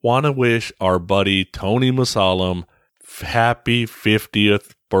want to wish our buddy Tony Masalam happy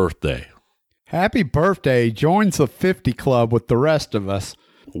 50th birthday. Happy birthday. Joins the 50 Club with the rest of us.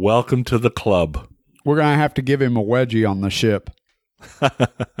 Welcome to the club. We're going to have to give him a wedgie on the ship.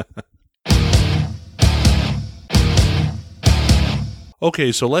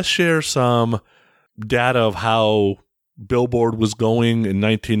 Okay, so let's share some data of how Billboard was going in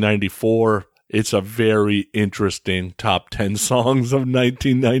 1994. It's a very interesting top 10 songs of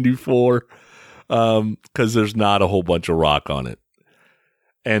 1994 because there's not a whole bunch of rock on it.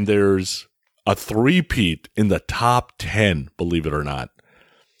 And there's a three-peat in the top 10, believe it or not.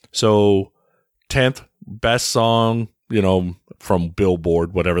 So 10th best song, you know, from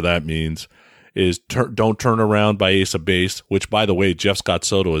Billboard, whatever that means, is Don't Turn Around by Ace of Base, which, by the way, Jeff Scott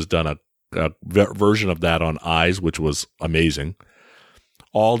Soto has done a version of that on Eyes, which was amazing.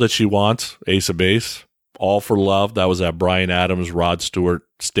 All That She Wants, Ace of Base. All for Love, that was that Bryan Adams, Rod Stewart,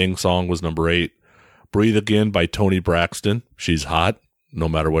 Sting song, was number 8. Breathe Again by Toni Braxton. She's hot, no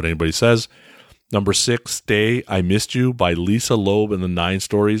matter what anybody says. Number 6, Stay, I Missed You by Lisa Loeb and the 9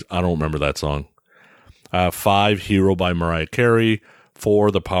 Stories. I don't remember that song. 5, Hero by Mariah Carey.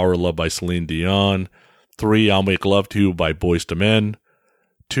 4, The Power of Love by Celine Dion. 3, I'll Make Love to You by Boyz II Men.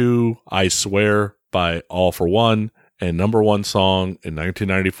 2, I Swear by All for One. And number 1 song in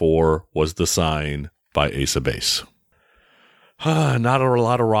 1994 was The Sign by Ace of Base. Not a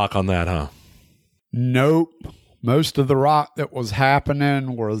lot of rock on that, huh? Nope. Most of the rock that was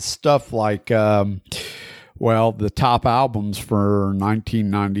happening was stuff like, the top albums for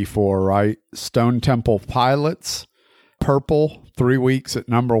 1994, right? Stone Temple Pilots, Purple, 3 weeks at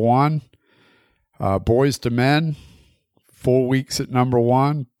number 1. Boyz II Men, 4 weeks at number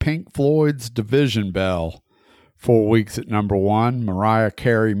 1. Pink Floyd's Division Bell, 4 weeks at number 1. Mariah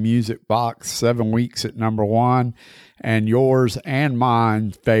Carey Music Box, 7 weeks at number 1. And yours and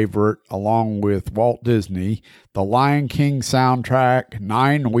mine favorite, along with Walt Disney, The Lion King soundtrack,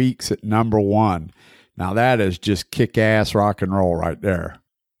 9 weeks at number 1. Now that is just kick-ass rock and roll right there.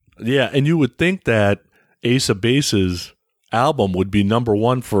 Yeah, and you would think that Ace of Base's album would be number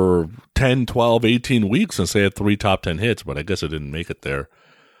 1 for 10, 12, 18 weeks since they had 3 top 10 hits, but I guess it didn't make it there.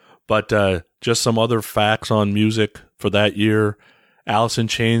 But just some other facts on music for that year. Alice in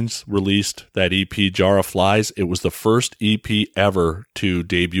Chains released that EP, Jar of Flies. It was the first EP ever to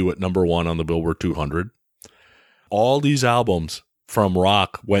debut at number 1 on the Billboard 200. All these albums from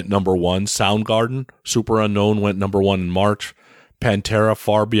rock went number 1. Soundgarden, Super Unknown, went number 1 in March. Pantera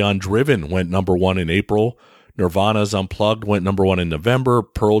Far Beyond Driven went number 1 in April. Nirvana's Unplugged went number 1 in November.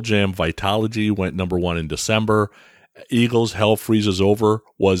 Pearl Jam Vitalogy went number 1 in December. Eagles' Hell Freezes Over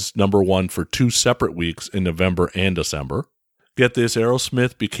was number 1 for 2 separate weeks in November and December. Get this,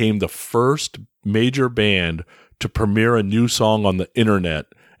 Aerosmith became the first major band to premiere a new song on the internet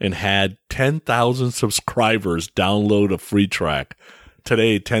and had 10,000 subscribers download a free track.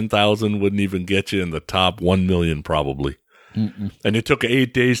 Today, 10,000 wouldn't even get you in the top 1 million probably. Mm-mm. And it took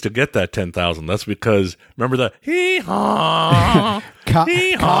 8 days to get that 10,000. That's because, remember the hee-haw,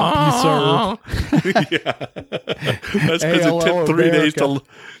 hee-haw. Yeah. That's because it took 3 days to,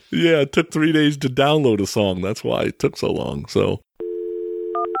 it took 3 days to download a song. That's why it took so long. So.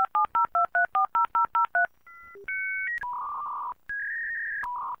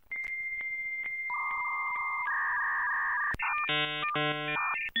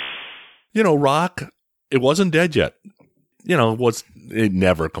 You know, rock, it wasn't dead yet. You know, it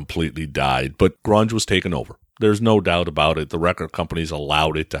never completely died, but grunge was taken over. There's no doubt about it. The record companies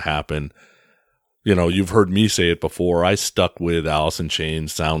allowed it to happen. You know, you've heard me say it before. I stuck with Alice in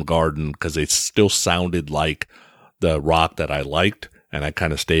Chains, Soundgarden, because they still sounded like the rock that I liked, and I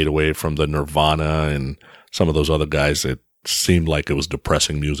kind of stayed away from the Nirvana and some of those other guys that seemed like it was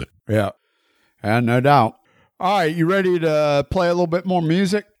depressing music. Yeah, and no doubt. All right, you ready to play a little bit more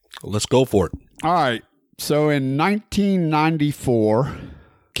music? Let's go for it. All right. So in 1994,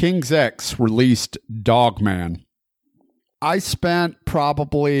 King's X released Dogman. I spent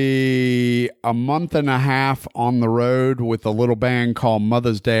probably a month and a half on the road with a little band called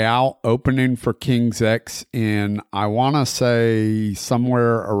Mother's Day Out, opening for King's X in, I want to say,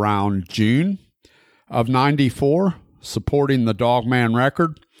 somewhere around June of 94, supporting the Dogman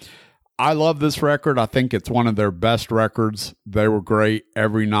record. I love this record. I think it's one of their best records. They were great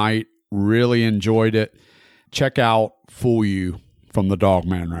every night. Really enjoyed it. Check out Fool You from the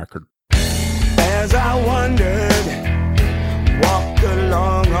Dogman record. As I wandered, walked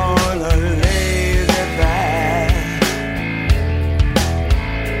along on a lazy path,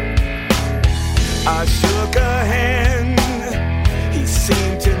 I shook a hand. He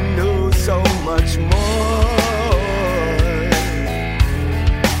seemed to know so much more.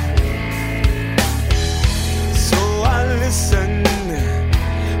 Listened,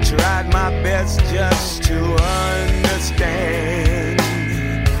 tried my best just to understand.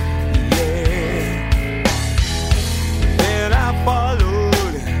 Yeah. Then I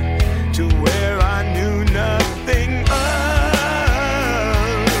followed to where I knew nothing of.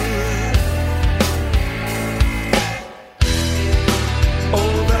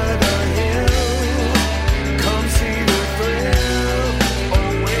 Over the hill, come see the thrill.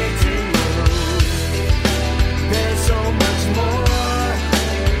 Away to lose. There's so much more.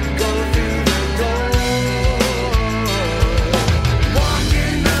 Go through the door. Walk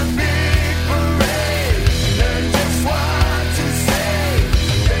in the big parade. Learn just what to say.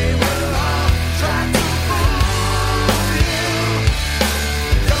 They will all try to fool you.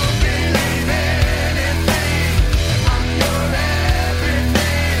 Don't believe anything. I'm your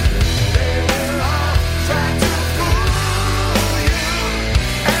everything. They will all try to fool you.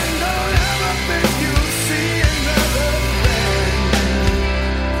 And don't ever think you'll see another friend.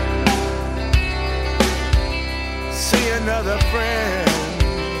 See another friend.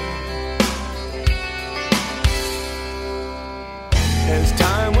 As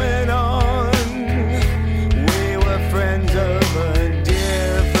time went on, we were friends of a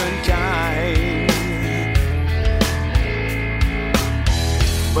different kind.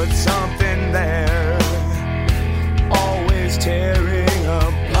 But something there always tearing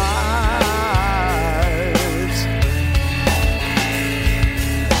apart.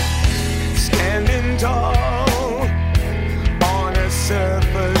 Standing tall on a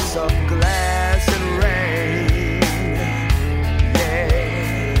surface of glass and rain. Yeah.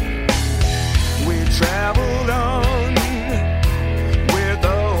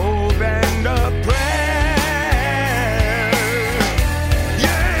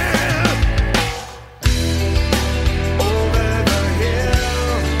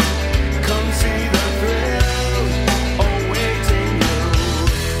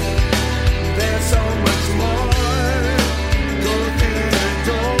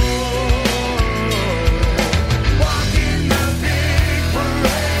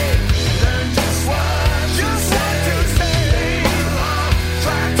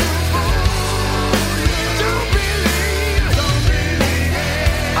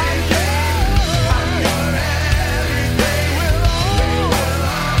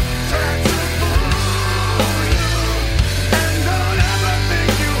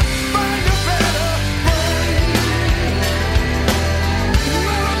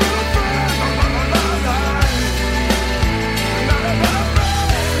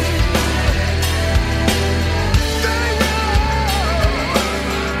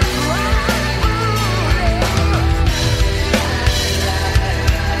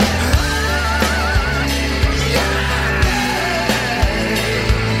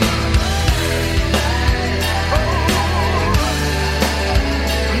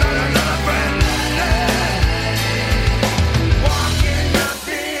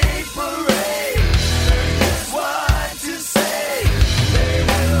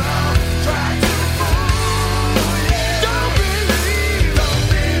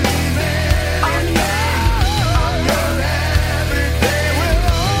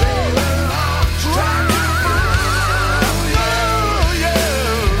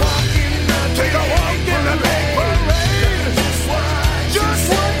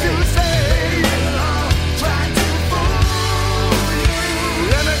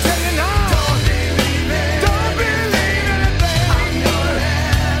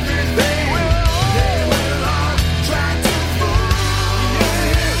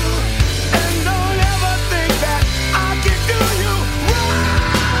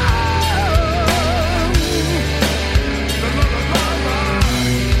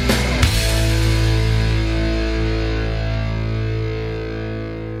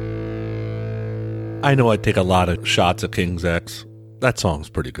 I know I take a lot of shots at King's X. That song's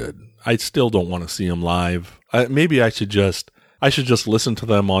pretty good. I still don't want to see them live. Maybe I should just listen to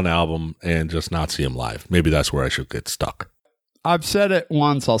them on album and just not see them live. Maybe that's where I should get stuck. I've said it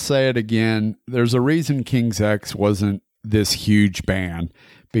once, I'll say it again. There's a reason King's X wasn't this huge band,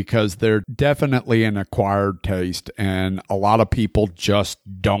 because they're definitely an acquired taste and a lot of people just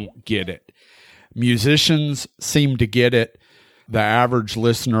don't get it. Musicians seem to get it. The average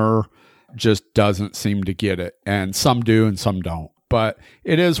listener just doesn't seem to get it. And some do and some don't. But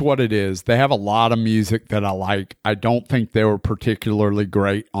it is what it is. They have a lot of music that I like. I don't think they were particularly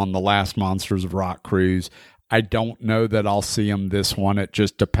great on the last Monsters of Rock cruise. I don't know that I'll see them this one. It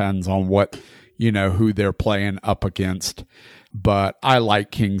just depends on what, who they're playing up against. But I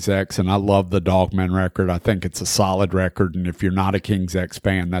like King's X and I love the Dogman record. I think it's a solid record. And if you're not a King's X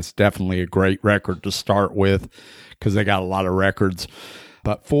fan, that's definitely a great record to start with because they got a lot of records.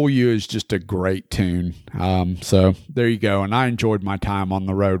 But Fool You is just a great tune. So there you go. And I enjoyed my time on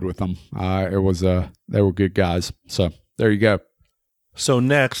the road with them. They were good guys. So there you go. So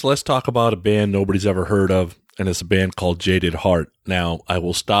next, let's talk about a band nobody's ever heard of, and it's a band called Jaded Heart. Now, I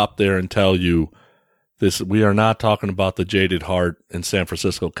will stop there and tell you this: we are not talking about the Jaded Heart in San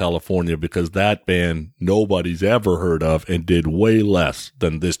Francisco, California, because that band nobody's ever heard of and did way less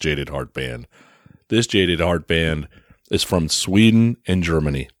than this Jaded Heart band. This Jaded Heart band is from Sweden and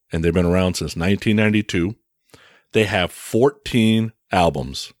Germany, and they've been around since 1992. They have 14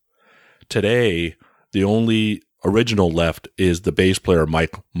 albums. Today, the only original left is the bass player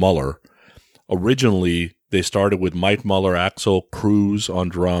Mike Muller. Originally, they started with Mike Muller, Axel Cruz on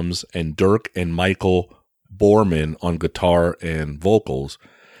drums, and Dirk and Michael Borman on guitar and vocals.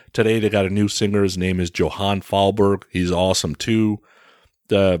 Today, they got a new singer. His name is Johan Fahlberg. He's awesome, too.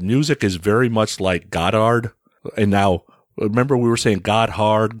 The music is very much like Goddard. And now, remember we were saying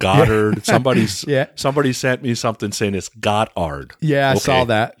Goddard. Yeah. Somebody sent me something saying it's Goddard. Yeah, I saw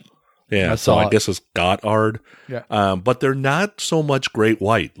that. Yeah, I guess it's Goddard. Yeah. But they're not so much Great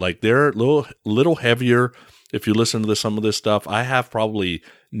White. Like, they're a little heavier. If you listen to some of this stuff, I have probably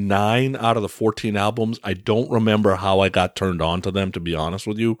 9 out of the 14 albums. I don't remember how I got turned on to them, to be honest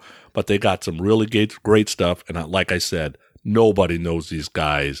with you. But they got some really great stuff. And like I said, nobody knows these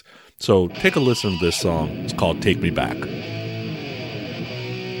guys. So take a listen to this song. It's called Take Me Back.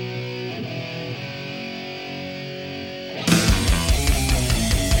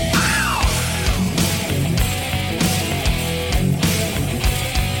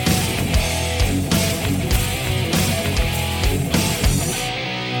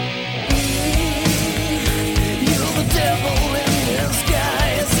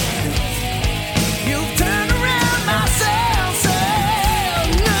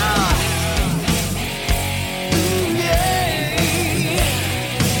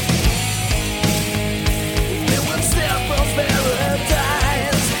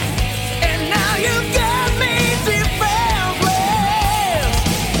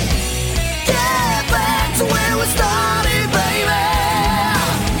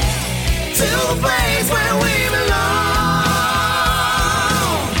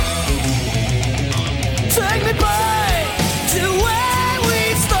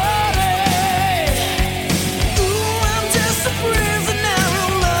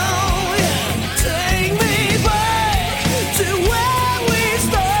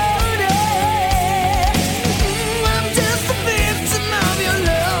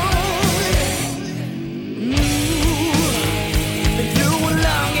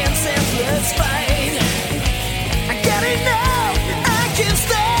 Fight.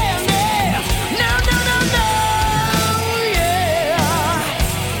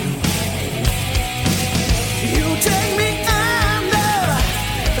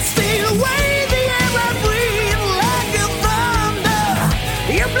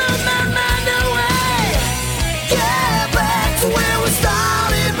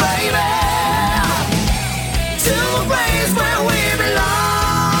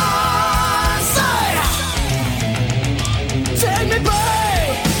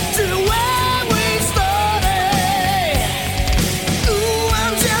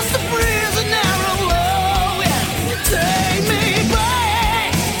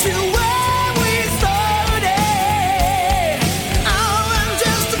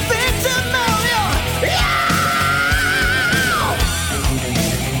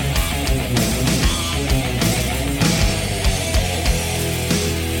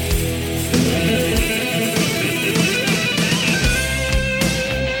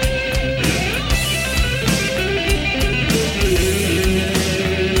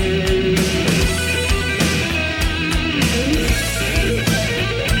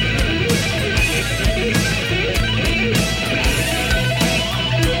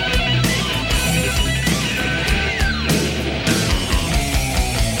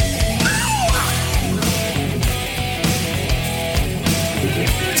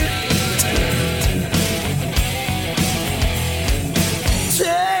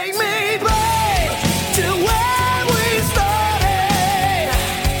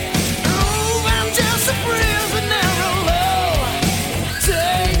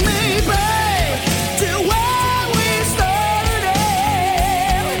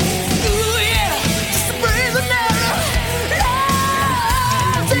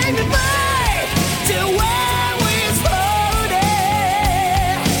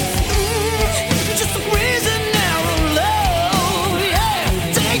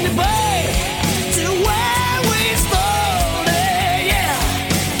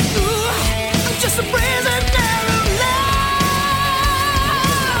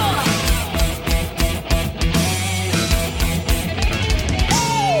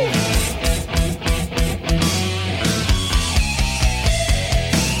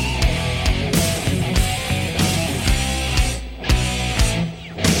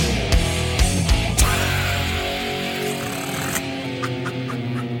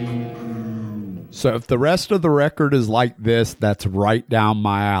 So if the rest of the record is like this, that's right down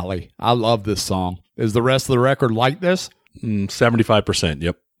my alley. I love this song. Is the rest of the record like this? 75%.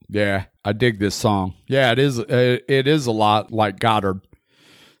 Yep. Yeah, I dig this song. Yeah, it is. It is a lot like Goddard.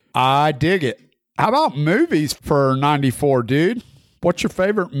 I dig it. How about movies for 94, dude? What's your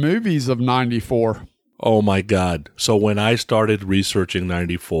favorite movies of 94? Oh my God. So when I started researching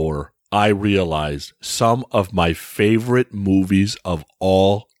 94, I realized some of my favorite movies of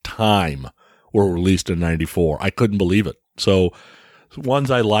all time were released in 94. I couldn't believe it. So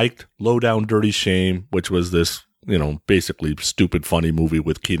ones I liked, Low Down Dirty Shame, which was this, basically stupid funny movie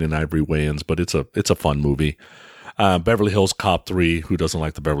with Keenan Ivory Wayans, but it's a fun movie. Beverly Hills Cop 3, who doesn't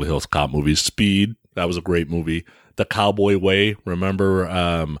like the Beverly Hills Cop movies? Speed, that was a great movie. The Cowboy Way, remember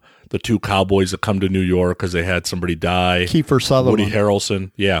the two cowboys that come to New York because they had somebody die? Kiefer Sutherland. Woody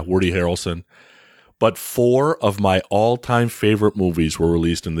Harrelson. Yeah, Woody Harrelson. But 4 of my all-time favorite movies were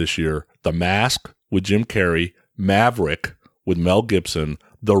released in this year. The Mask with Jim Carrey, Maverick with Mel Gibson,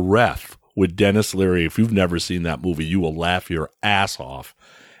 The Ref with Dennis Leary. If you've never seen that movie, you will laugh your ass off.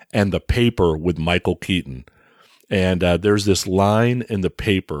 And The Paper with Michael Keaton. And there's this line in The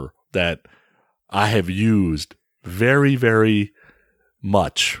Paper that I have used very, very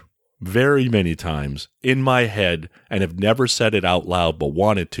much, very many times in my head and have never said it out loud but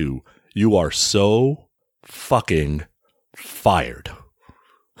wanted to. You are so fucking fired.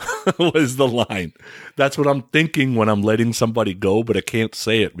 Was the line. That's what I'm thinking when I'm letting somebody go, but I can't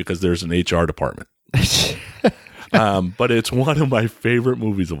say it because there's an HR department. But it's one of my favorite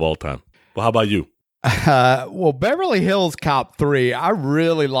movies of all time. Well, how about you? Well, Beverly Hills Cop 3, I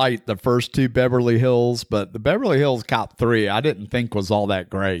really liked the first 2 Beverly Hills, but the Beverly Hills Cop 3 I didn't think was all that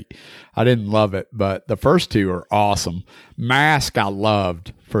great. I didn't love it, but the first 2 are awesome. Mask I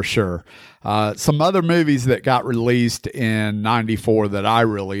loved, for sure. Some other movies that got released in 94 that I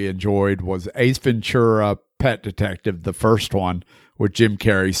really enjoyed was Ace Ventura, Pet Detective, the first one with Jim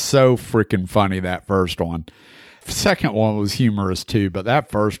Carrey. So freaking funny, that first one. The second one was humorous too, but that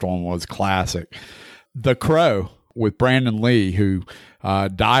first one was classic. The Crow with Brandon Lee, who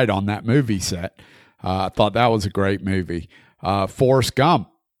died on that movie set. I thought that was a great movie. Forrest Gump.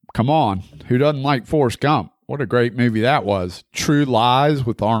 Come on. Who doesn't like Forrest Gump? What a great movie that was. True Lies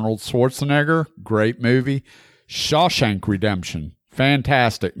with Arnold Schwarzenegger. Great movie. Shawshank Redemption.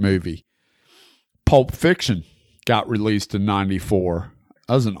 Fantastic movie. Pulp Fiction got released in 94.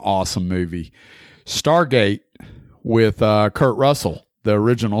 That was an awesome movie. Stargate with Kurt Russell, the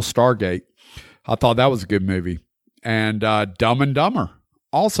original Stargate. I thought that was a good movie. And Dumb and Dumber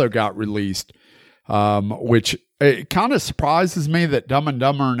also got released, which it kind of surprises me that Dumb and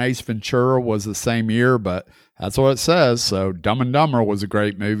Dumber and Ace Ventura was the same year, but that's what it says. So Dumb and Dumber was a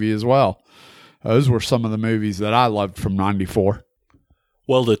great movie as well. Those were some of the movies that I loved from 94.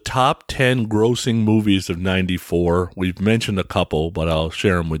 Well, the top 10 grossing movies of 94, we've mentioned a couple, but I'll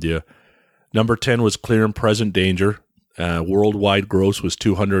share them with you. Number 10 was Clear and Present Danger. Worldwide gross was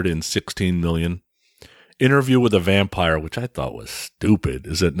 $216 million. Interview with a Vampire, which I thought was stupid,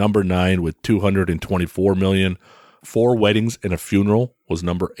 is at number 9 with $224 million. 4 Weddings and a Funeral was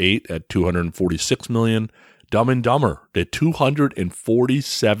number 8 at $246 million. Dumb and Dumber did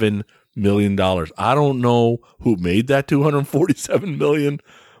 $247 million. I don't know who made that $247 million,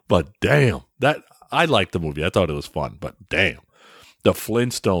 but damn, that I liked the movie. I thought it was fun, but damn. The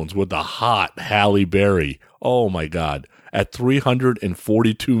Flintstones with the hot Halle Berry. Oh my God. At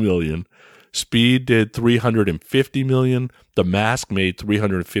 $342 million. Speed did $350 million. The Mask made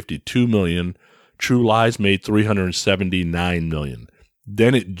 $352 million. True Lies made $379 million.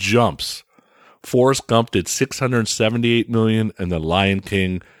 Then it jumps. Forrest Gump did $678 million, and The Lion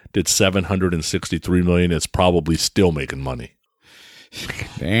King did $763 million. It's probably still making money.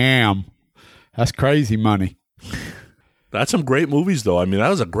 Damn. That's crazy money. That's some great movies, though. I mean, that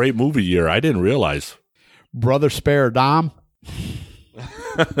was a great movie year. I didn't realize. Brother Spare a Dime?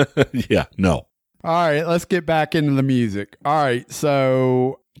 Yeah, no. All right, let's get back into the music. All right,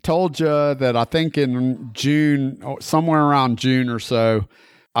 so told you that I think in June, somewhere around June or so,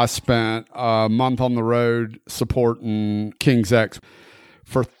 I spent a month on the road supporting King's X.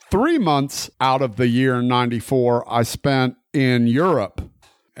 For 3 months out of the year in 94, I spent in Europe.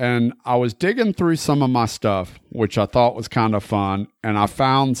 And I was digging through some of my stuff, which I thought was kind of fun. And I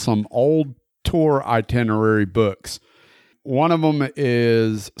found some old tour itinerary books. One of them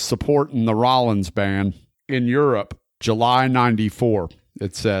is supporting the Rollins Band in Europe, July 94,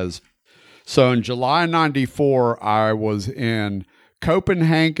 it says. So in July 94, I was in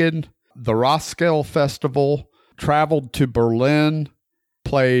Copenhagen, the Roskilde Festival, traveled to Berlin,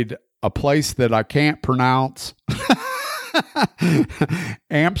 played a place that I can't pronounce.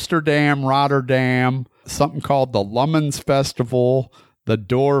 Amsterdam, Rotterdam, something called the Lummens Festival, the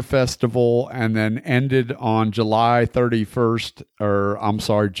Door Festival, and then ended on July 11th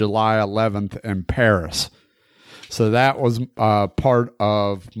in Paris. So that was part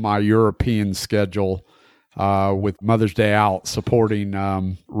of my European schedule with Mother's Day Out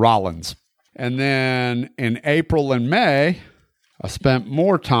supporting Rollins. And then in April and May, I spent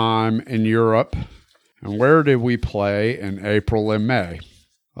more time in Europe. And where did we play in April and May?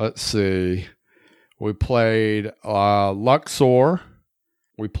 Let's see. We played Luxor.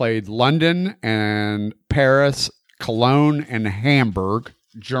 We played London and Paris, Cologne, and Hamburg,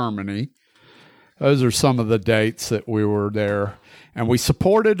 Germany. Those are some of the dates that we were there. And we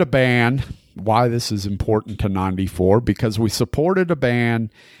supported a band. Why this is important to 94? Because we supported a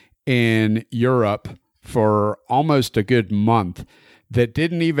band in Europe for almost a good month that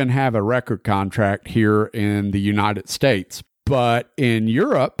didn't even have a record contract here in the United States. But in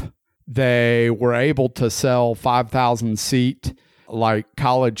Europe, they were able to sell 5,000 seat like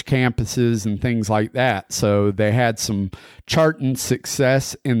college campuses and things like that. So they had some charting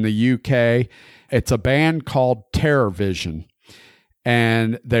success in the UK. It's a band called Terror Vision.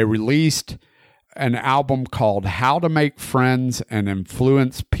 And they released an album called How to Make Friends and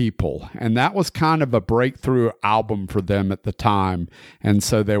Influence People. And that was kind of a breakthrough album for them at the time. And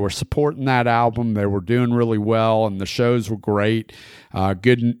so they were supporting that album. They were doing really well, and the shows were great.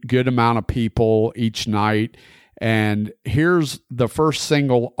 Good amount of people each night. And here's the first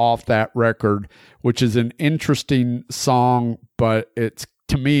single off that record, which is an interesting song, but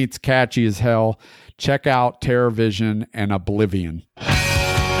to me, it's catchy as hell. Check out Terror Vision and Oblivion.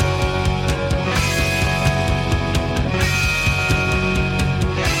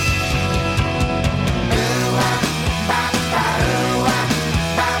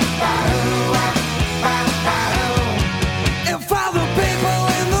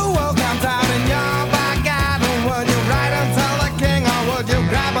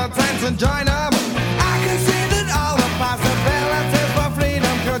 And join them. I can see that all the possibilities for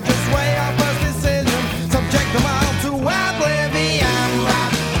freedom could just sway our first decision, subject them all to oblivion.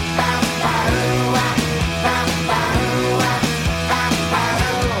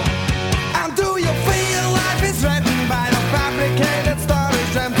 And do you feel life is threatened by the fabricated stories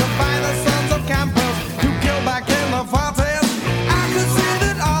dreamt of by the sons of campers you killed back in the 40s? I could see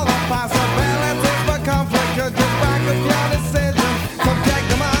that all the possibilities for conflict could just back with your decision, subject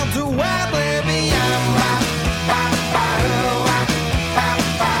them all to oblivion.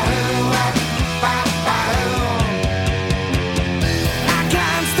 I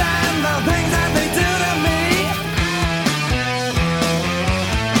can't stand the things that they do to me.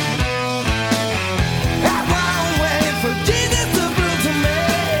 I won't wait for Jesus to prove to me.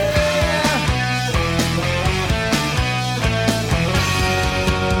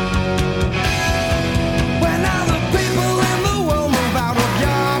 When other people in the world move out of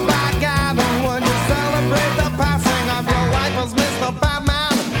your back garden, when you celebrate the passing of your wife as Mr.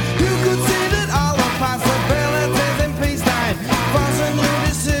 Batman, you could see that all the possibilities in peacetime, forcing your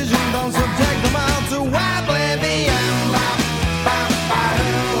decision, don't subject them all to oblivion.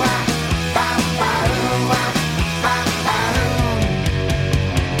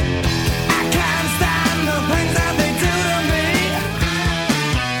 I can't stand the things that they do to me.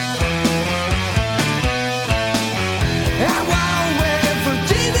 I won't wait for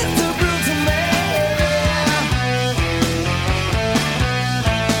Jesus to prove to me.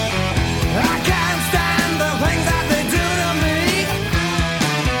 I can't stand the things that they do to me.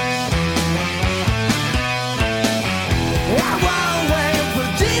 I won't wait for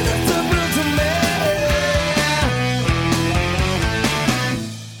Jesus to prove to me.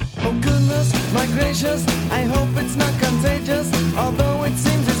 Oh goodness, my gracious, I hope it's not contagious. Although it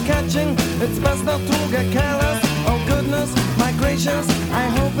seems it's catching, it's best not to get careless. Oh goodness, my gracious, I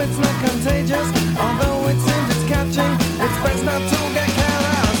hope it's not contagious. Although it seems it's catching, it's best not to get careless.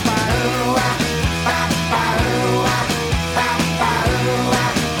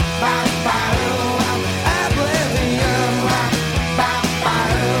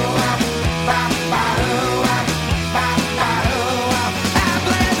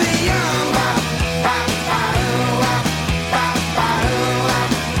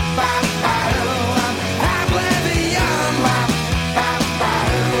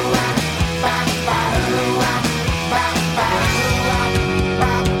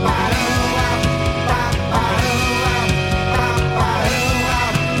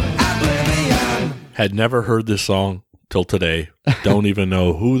 Had never heard this song till today. Don't even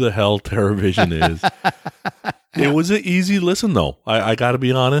know who the hell Terror Vision is. It was an easy listen, though. I got to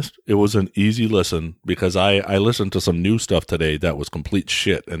be honest. It was an easy listen because I listened to some new stuff today that was complete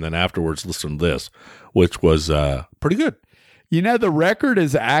shit, and then afterwards listened to this, which was pretty good. You know, the record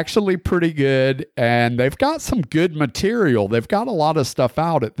is actually pretty good, and they've got some good material. They've got a lot of stuff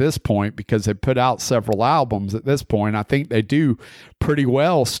out at this point because they put out several albums at this point. I think they do pretty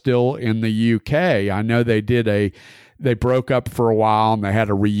well still in the UK. I know they broke up for a while, and they had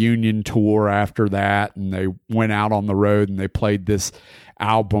a reunion tour after that, and they went out on the road, and they played this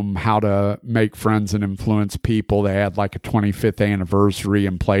album, How to Make Friends and Influence People. They had like a 25th anniversary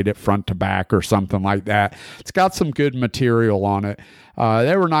and played it front to back or something like that. It's got some good material on it.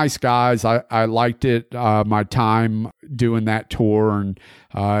 They were nice guys. I liked it, my time doing that tour, and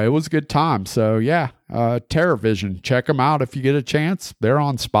it was a good time. So yeah, TerrorVision, check them out if you get a chance. They're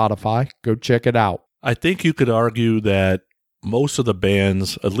on Spotify. Go check it out. I think you could argue that most of the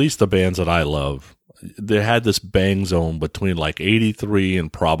bands, at least the bands that I love, they had this bang zone between like 83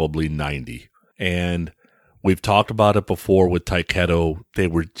 and probably 90. And we've talked about it before with Tyketto. They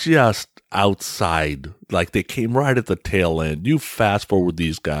were just outside. Like they came right at the tail end. You fast forward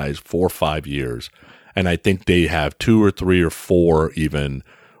these guys 4 or 5 years, and I think they have 2 or 3 or 4 even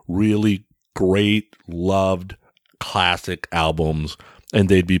really great, loved, classic albums, and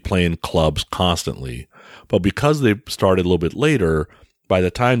they'd be playing clubs constantly. But because they started a little bit later, by the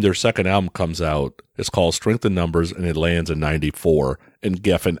time their second album comes out, it's called Strength in Numbers, and it lands in 94, and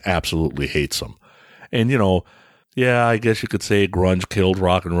Geffen absolutely hates them. And, you know, yeah, I guess you could say grunge killed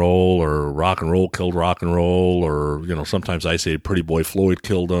rock and roll killed rock and roll, or, you know, sometimes I say Pretty Boy Floyd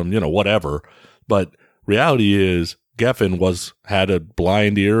killed them, you know, whatever. But reality is Geffen had a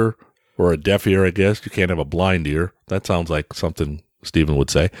blind ear, or a deaf ear, I guess. You can't have a blind ear. That sounds like something Stephen would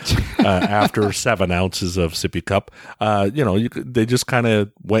say, after 7 ounces of Sippy Cup. They just kind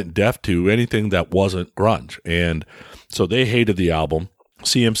of went deaf to anything that wasn't grunge. And so they hated the album.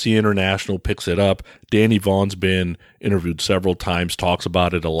 CMC International picks it up. Danny Vaughn's been interviewed several times, talks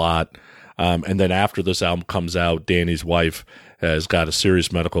about it a lot. And then after this album comes out, Danny's wife has got a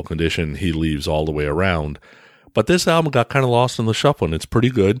serious medical condition. He leaves all the way around. But this album got kind of lost in the shuffle, and it's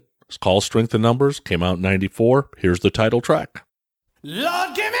pretty good. It's called Strength in Numbers, came out in 94. Here's the title track.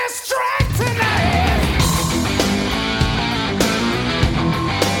 Lord, give me strength tonight.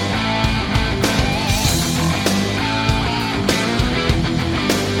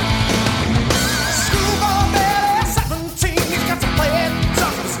 Schoolboy Billy, 17, he's got to play it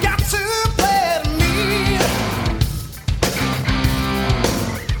tough. He's got to play it mean.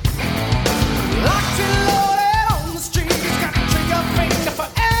 Locked and loaded on the street, he's got to trigger finger for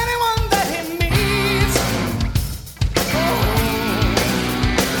anyone that he meets.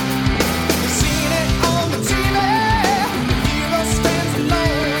 Seen it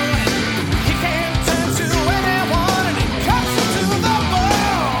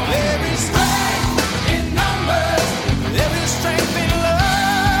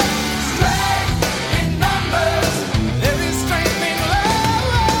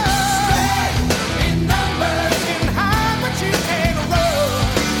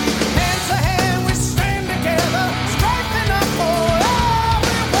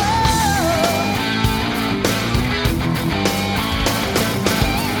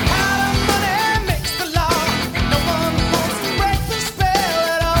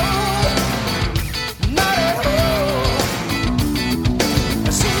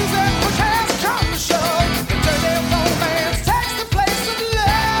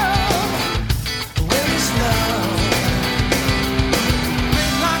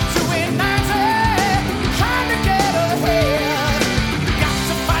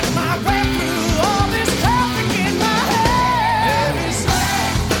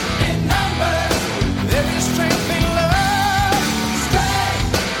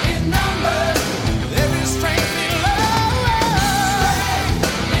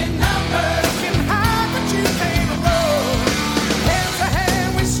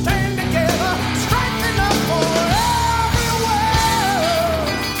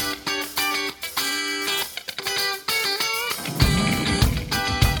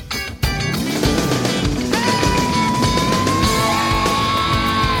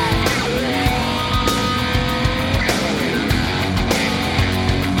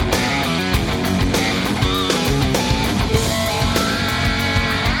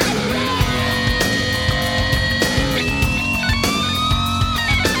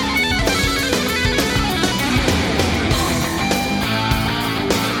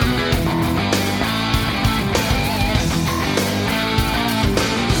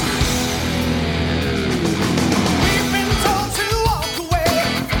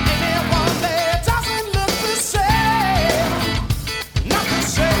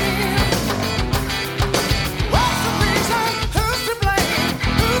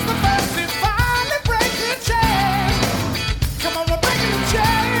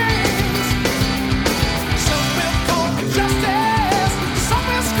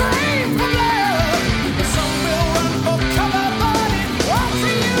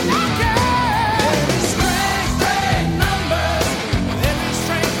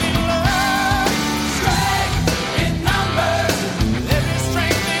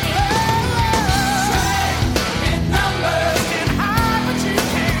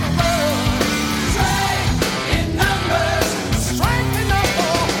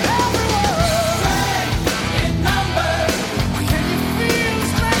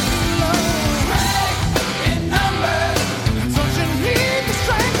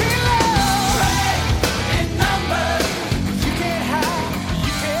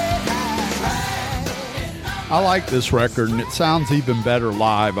I like this record, and it sounds even better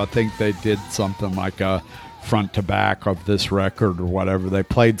live. I think they did something like a front to back of this record or whatever. They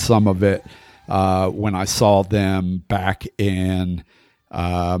played some of it when I saw them back in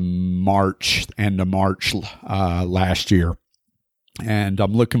March, end of March last year. And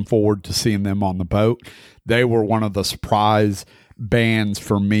I'm looking forward to seeing them on the boat. They were one of the surprise bands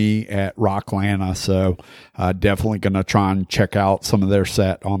for me at Rocklanta, so definitely going to try and check out some of their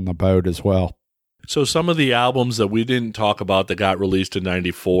set on the boat as well. So some of the albums that we didn't talk about that got released in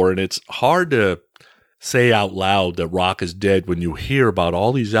 94, and it's hard to say out loud that rock is dead when you hear about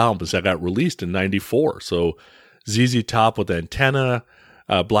all these albums that got released in 94. So ZZ Top with Antenna,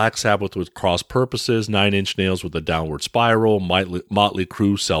 Black Sabbath with Cross Purposes, 9 Inch Nails with A Downward Spiral, Motley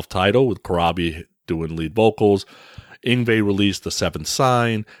Crue self-titled with Karabi doing lead vocals, Yngwie released The Seventh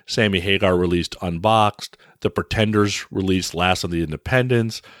Sign, Sammy Hagar released Unboxed, The Pretenders released Last of the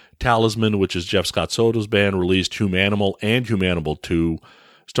Independents, Talisman, which is Jeff Scott Soto's band, released Humanimal and Humanimal 2,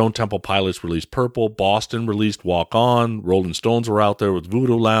 Stone Temple Pilots released Purple, Boston released Walk On, Rolling Stones were out there with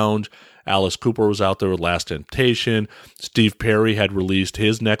Voodoo Lounge, Alice Cooper was out there with Last Temptation, Steve Perry had released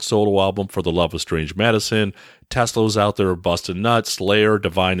his next solo album For the Love of Strange Medicine, Tesla was out there with Busted Nuts, Slayer,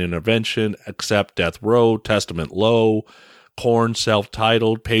 Divine Intervention, Accept, Death Row, Testament Low, Korn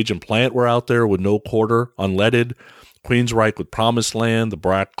self-titled, Page and Plant were out there with No Quarter, Unleaded, Queensryche with Promised Land, the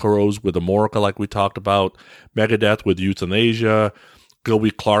Black Crowes with Amorica like we talked about, Megadeth with Euthanasia,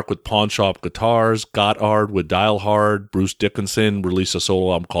 Gilby Clarke with Pawn Shop Guitars, Gotthard with Dial Hard, Bruce Dickinson released a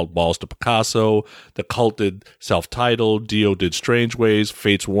solo album called Balls to Picasso, The Cult did self-titled, Dio did Strange Ways,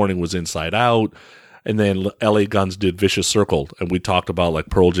 Fate's Warning was Inside Out, and then LA Guns did Vicious Circle, and we talked about like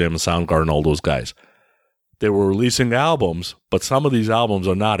Pearl Jam and Soundgarden, all those guys. They were releasing albums, but some of these albums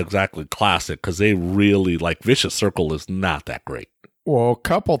are not exactly classic because they really, like Vicious Circle is not that great. Well, a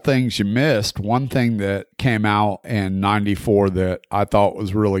couple things you missed. One thing that came out in 94 that I thought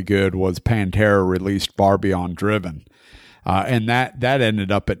was really good was Pantera released Far Beyond Driven. And that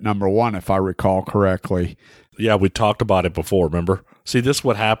ended up at number 1, if I recall correctly. Yeah, we talked about it before, remember? See, this is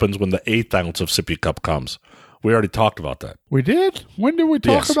what happens when the 1/8 ounce of Sippy Cup comes. We already talked about that. We did? When did we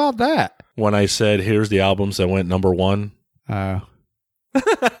talk about that? When I said, here's the albums that went number 1.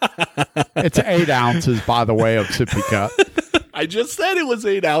 It's 8 ounces, by the way, of Sippy Cup. I just said it was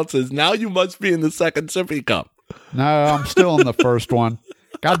 8 ounces. Now you must be in the second Sippy Cup. No, I'm still in the first one.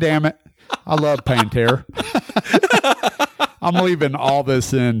 God damn it. I love Pantera. I'm leaving all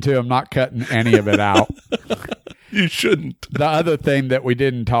this in, too. I'm not cutting any of it out. You shouldn't. The other thing that we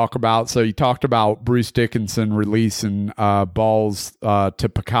didn't talk about, so you talked about Bruce Dickinson releasing Balls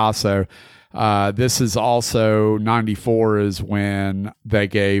to Picasso. This is also 94 is when they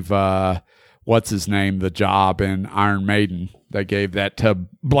gave, what's his name, the job in Iron Maiden. They gave that to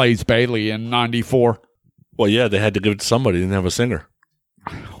Blaze Bayley in 94. Well, yeah, they had to give it to somebody. They didn't have a singer.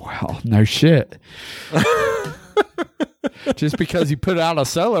 Well, no shit. Just because he put out a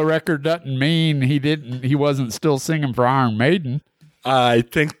solo record doesn't mean he wasn't still singing for Iron Maiden. I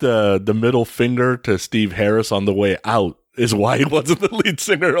think the middle finger to Steve Harris on the way out is why he wasn't the lead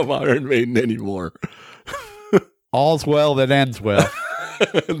singer of Iron Maiden anymore. All's well that ends well.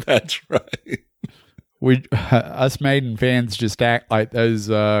 That's right. Us Maiden fans just act like those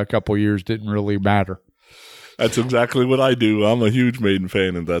couple years didn't really matter. That's exactly what I do. I'm a huge Maiden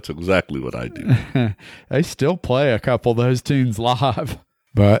fan, and that's exactly what I do. They still play a couple of those tunes live,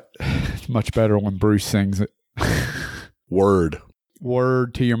 but it's much better when Bruce sings it. Word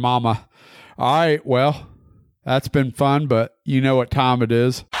to your mama. All right, well, that's been fun, but you know what time it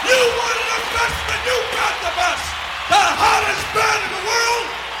is. You wanted the best, and you got the best. The hottest band in the world,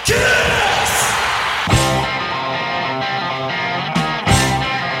 Kiss!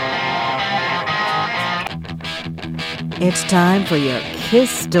 It's time for your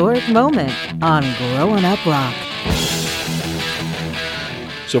Kiss-storic moment on Growing Up Rock.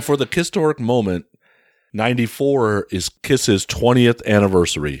 So for the Kiss-storic moment, 94 is Kiss's 20th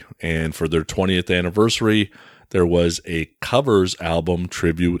anniversary. And for their 20th anniversary, there was a covers album,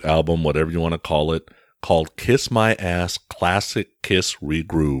 tribute album, whatever you want to call it, called Kiss My Ass Classic Kiss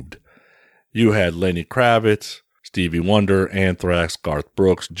Regrooved. You had Lenny Kravitz, Stevie Wonder, Anthrax, Garth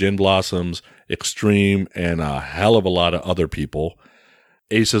Brooks, Gin Blossoms, Extreme, and a hell of a lot of other people.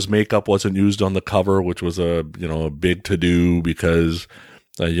 Ace's makeup wasn't used on the cover, which was a big to-do because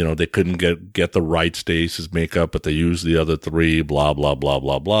they couldn't get the rights to Ace's makeup, but they used the other 3, blah, blah, blah,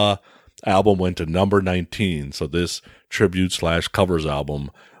 blah, blah. Album went to number 19, so this tribute/covers album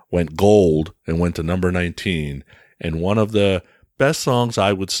went gold and went to number 19. And one of the best songs,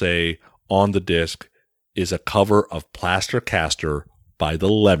 I would say, on the disc is a cover of Plaster Caster by the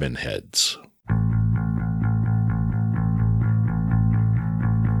Lemonheads.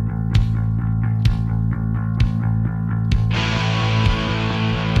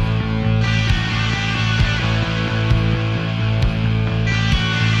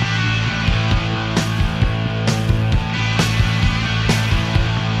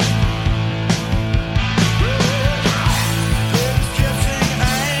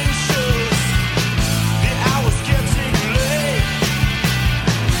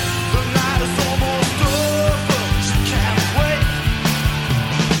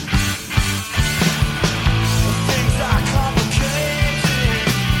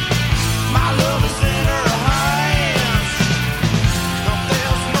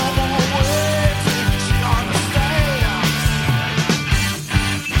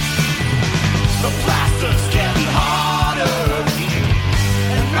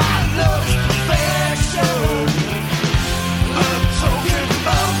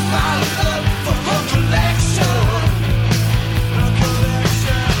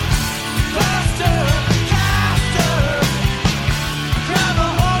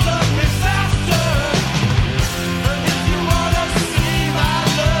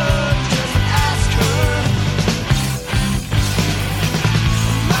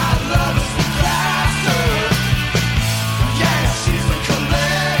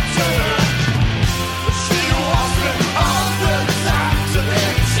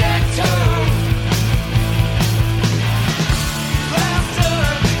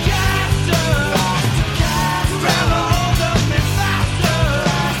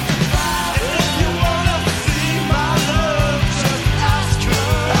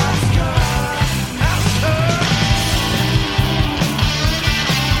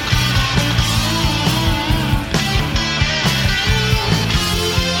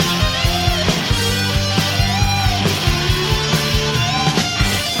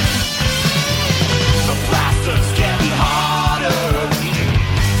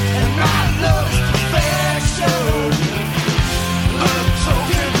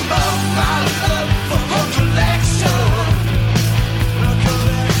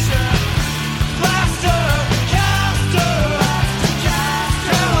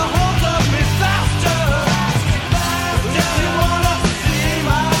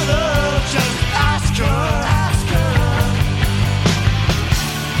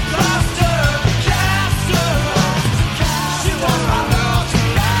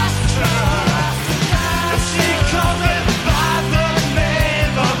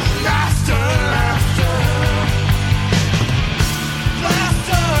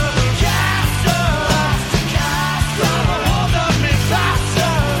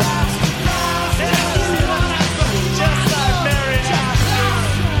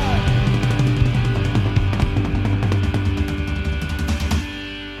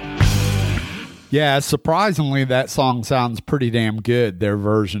 Yeah, surprisingly, that song sounds pretty damn good, their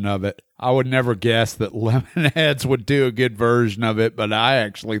version of it. I would never guess that Lemonheads would do a good version of it, but I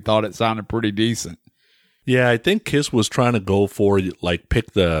actually thought it sounded pretty decent. Yeah, I think Kiss was trying to go for, like,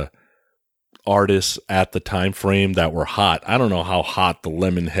 pick the artists at the time frame that were hot. I don't know how hot the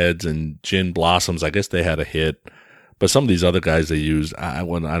Lemonheads and Gin Blossoms, I guess they had a hit, but some of these other guys they used, I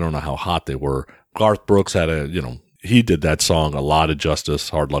don't know how hot they were. Garth Brooks had he did that song a lot of justice,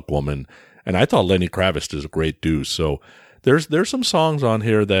 Hard Luck Woman. And I thought Lenny Kravitz is a great dude. So there's some songs on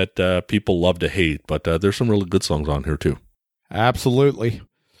here that people love to hate, but there's some really good songs on here too. Absolutely.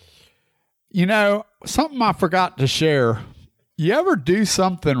 You know, something I forgot to share. You ever do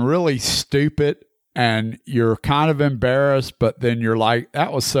something really stupid and you're kind of embarrassed, but then you're like,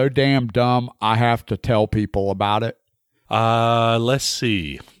 that was so damn dumb, I have to tell people about it? Let's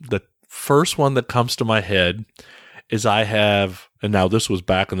see. The first one that comes to my head is and now this was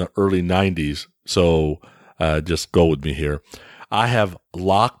back in the early 90s, so just go with me here. I have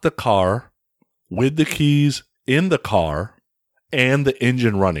locked the car with the keys in the car and the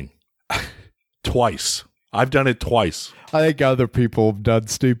engine running. Twice. I've done it twice. I think other people have done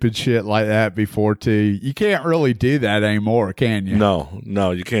stupid shit like that before, too. You can't really do that anymore, can you?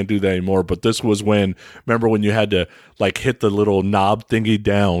 No, you can't do that anymore. But this was remember when you had to, like, hit the little knob thingy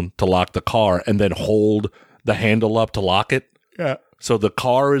down to lock the car and then hold the handle up to lock it? Yeah. So the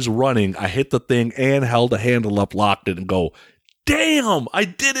car is running. I hit the thing and held the handle up, locked it, and go, damn, I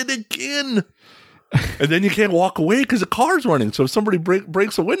did it again. And then you can't walk away because the car's running. So if somebody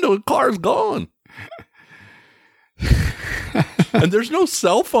breaks a window, the car's gone. And there's no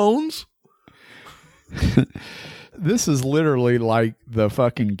cell phones. This is literally like the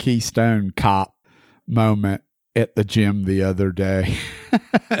fucking Keystone Cop moment at the gym the other day.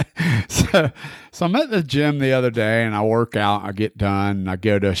 So I'm at the gym the other day and I work out, I get done, and I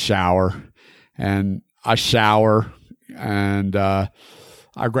go to a shower, and I shower, and I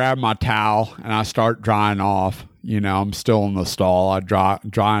grab my towel and I start drying off. You know, I'm still in the stall. I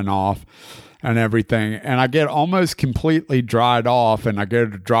drying off and everything, and I get almost completely dried off, and I go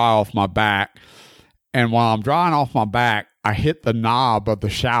to dry off my back, and while I'm drying off my back, I hit the knob of the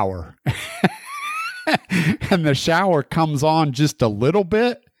shower. And the shower comes on just a little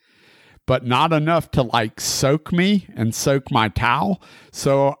bit, but not enough to like soak me and soak my towel.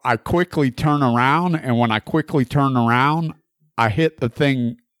 So I quickly turn around, and when I quickly turn around, I hit the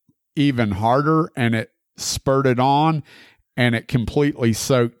thing even harder, and it spurted on, and it completely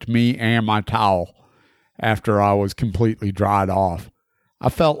soaked me and my towel after I was completely dried off. I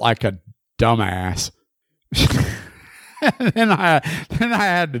felt like a dumbass. Then I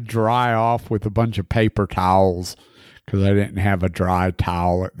had to dry off with a bunch of paper towels because I didn't have a dry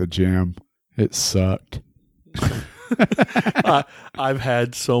towel at the gym. It sucked. I've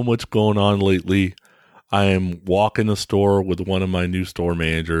had so much going on lately. I am walking the store with one of my new store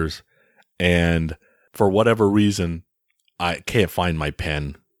managers, and for whatever reason, I can't find my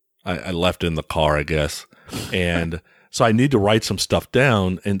pen. I left it in the car, I guess. And so I need to write some stuff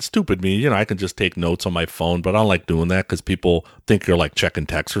down, and stupid me, I can just take notes on my phone, but I don't like doing that because people think you're like checking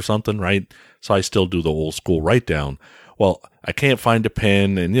text or something, right? So I still do the old school write down. Well, I can't find a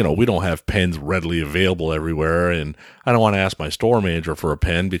pen, and we don't have pens readily available everywhere, and I don't want to ask my store manager for a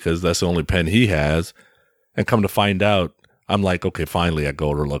pen because that's the only pen he has. And come to find out, I'm like, okay, finally I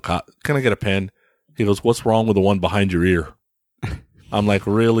go to look, can I get a pen? He goes, what's wrong with the one behind your ear? I'm like,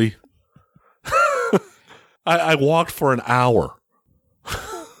 really? I walked for an hour.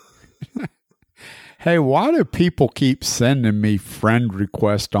 Hey, why do people keep sending me friend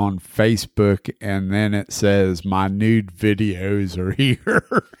requests on Facebook and then it says my nude videos are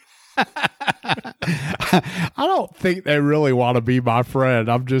here? I don't think they really want to be my friend.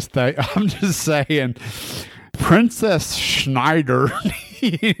 I'm just saying, Princess Schneider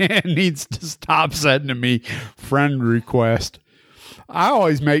needs to stop sending me friend requests. I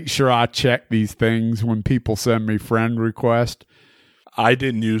always make sure I check these things when people send me friend requests. I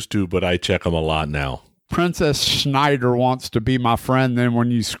didn't used to, but I check them a lot now. Princess Schneider wants to be my friend. Then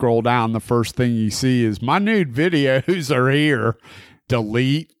when you scroll down, the first thing you see is my nude videos are here.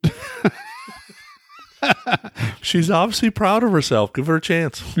 Delete. She's obviously proud of herself. Give her a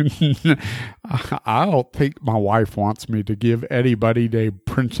chance. I don't think my wife wants me to give anybody named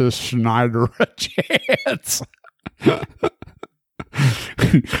Princess Schneider a chance.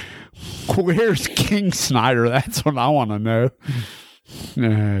 Where's King Snyder? That's what I want to know.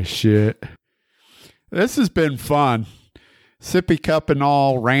 Oh, shit. This has been fun. Sippy cup and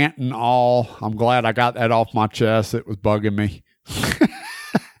all, rant and all. I'm glad I got that off my chest. It was bugging me.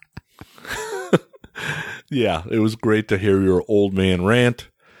 Yeah, it was great to hear your old man rant.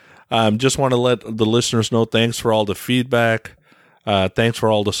 Just want to let the listeners know, thanks for all the feedback. Thanks for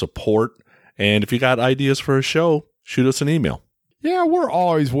all the support. And if you got ideas for a show, shoot us an email. Yeah, we're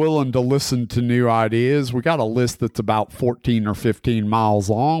always willing to listen to new ideas. We got a list that's about 14 or 15 miles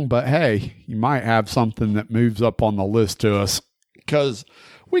long, but hey, you might have something that moves up on the list to us, because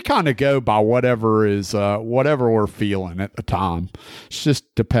we kind of go by whatever we're feeling at the time. It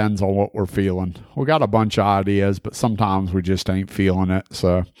just depends on what we're feeling. We got a bunch of ideas, but sometimes we just ain't feeling it.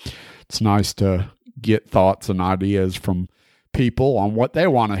 So it's nice to get thoughts and ideas from people on what they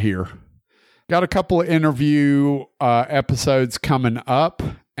want to hear. Got a couple of interview episodes coming up,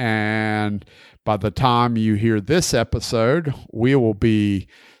 and by the time you hear this episode, we will be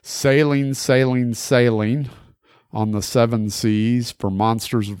sailing on the 7 seas for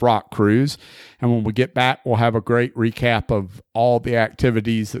Monsters of Rock Cruise. And when we get back, we'll have a great recap of all the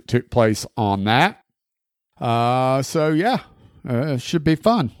activities that took place on that. It should be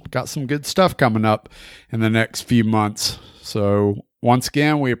fun. Got some good stuff coming up in the next few months. So once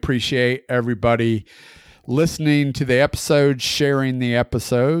again, we appreciate everybody listening to the episodes, sharing the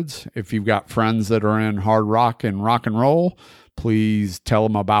episodes. If you've got friends that are in hard rock and rock and roll, please tell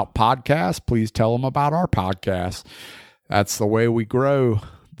them about podcasts. Please tell them about our podcast. That's the way we grow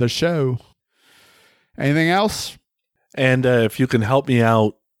the show. Anything else? And if you can help me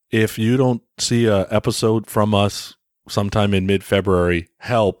out, if you don't see an episode from us sometime in mid-February,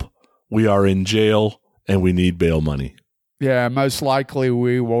 help. We are in jail and we need bail money. Yeah, most likely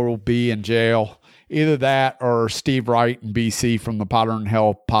we will be in jail. Either that or Steve Wright and BC from the Potter and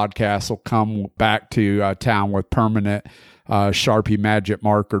Hell podcast will come back to town with permanent Sharpie magic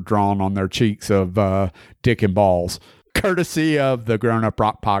marker drawn on their cheeks of dick and balls. Courtesy of the Grown Up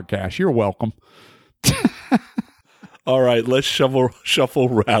Rock podcast. You're welcome. All right, let's shuffle,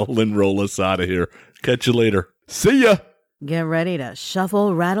 rattle, and roll us out of here. Catch you later. See ya. Get ready to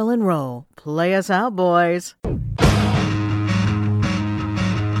shuffle, rattle, and roll. Play us out, boys.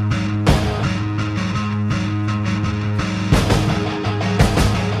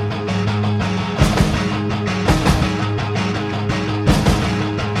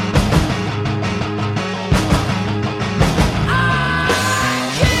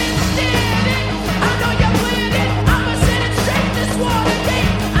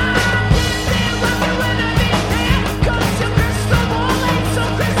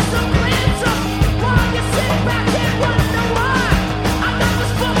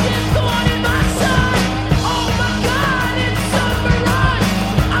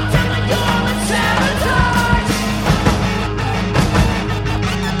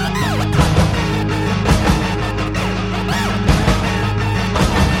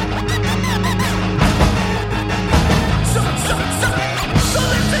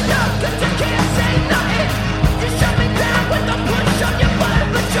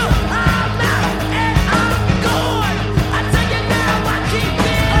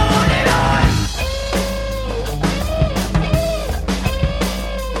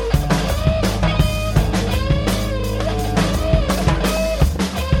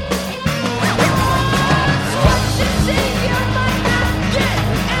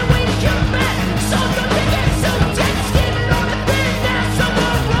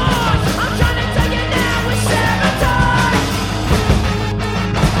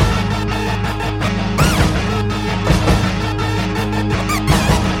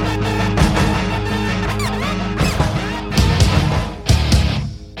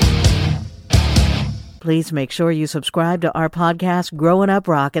 Please make sure you subscribe to our podcast, Growing Up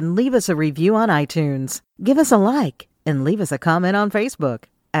Rock, and leave us a review on iTunes. Give us a like and leave us a comment on Facebook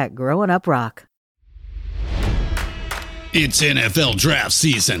at Growing Up Rock. It's NFL draft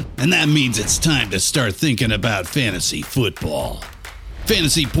season, and that means it's time to start thinking about fantasy football.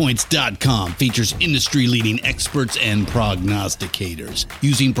 FantasyPoints.com features industry-leading experts and prognosticators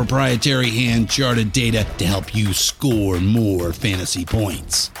using proprietary hand-charted data to help you score more fantasy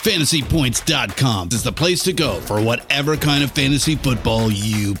points. FantasyPoints.com is the place to go for whatever kind of fantasy football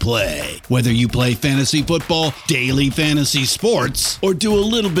you play. Whether you play fantasy football, daily fantasy sports, or do a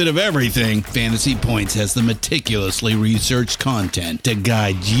little bit of everything, Fantasy Points has the meticulously researched content to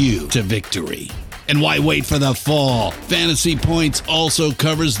guide you to victory. And why wait for the fall? Fantasy Points also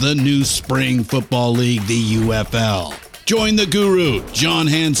covers the new spring football league, the UFL. Join the guru, John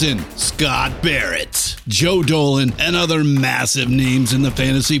Hansen, Scott Barrett, Joe Dolan, and other massive names in the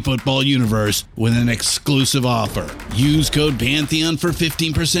fantasy football universe with an exclusive offer. Use code Pantheon for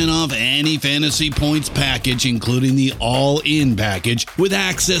 15% off any Fantasy Points package, including the all-in package, with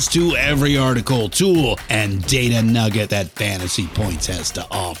access to every article, tool, and data nugget that Fantasy Points has to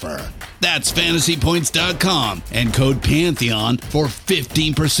offer. That's fantasypoints.com and code Pantheon for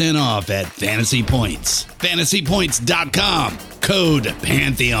 15% off at Fantasy Points. Fantasypoints.com, code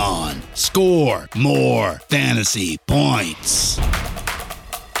Pantheon. Score more fantasy points.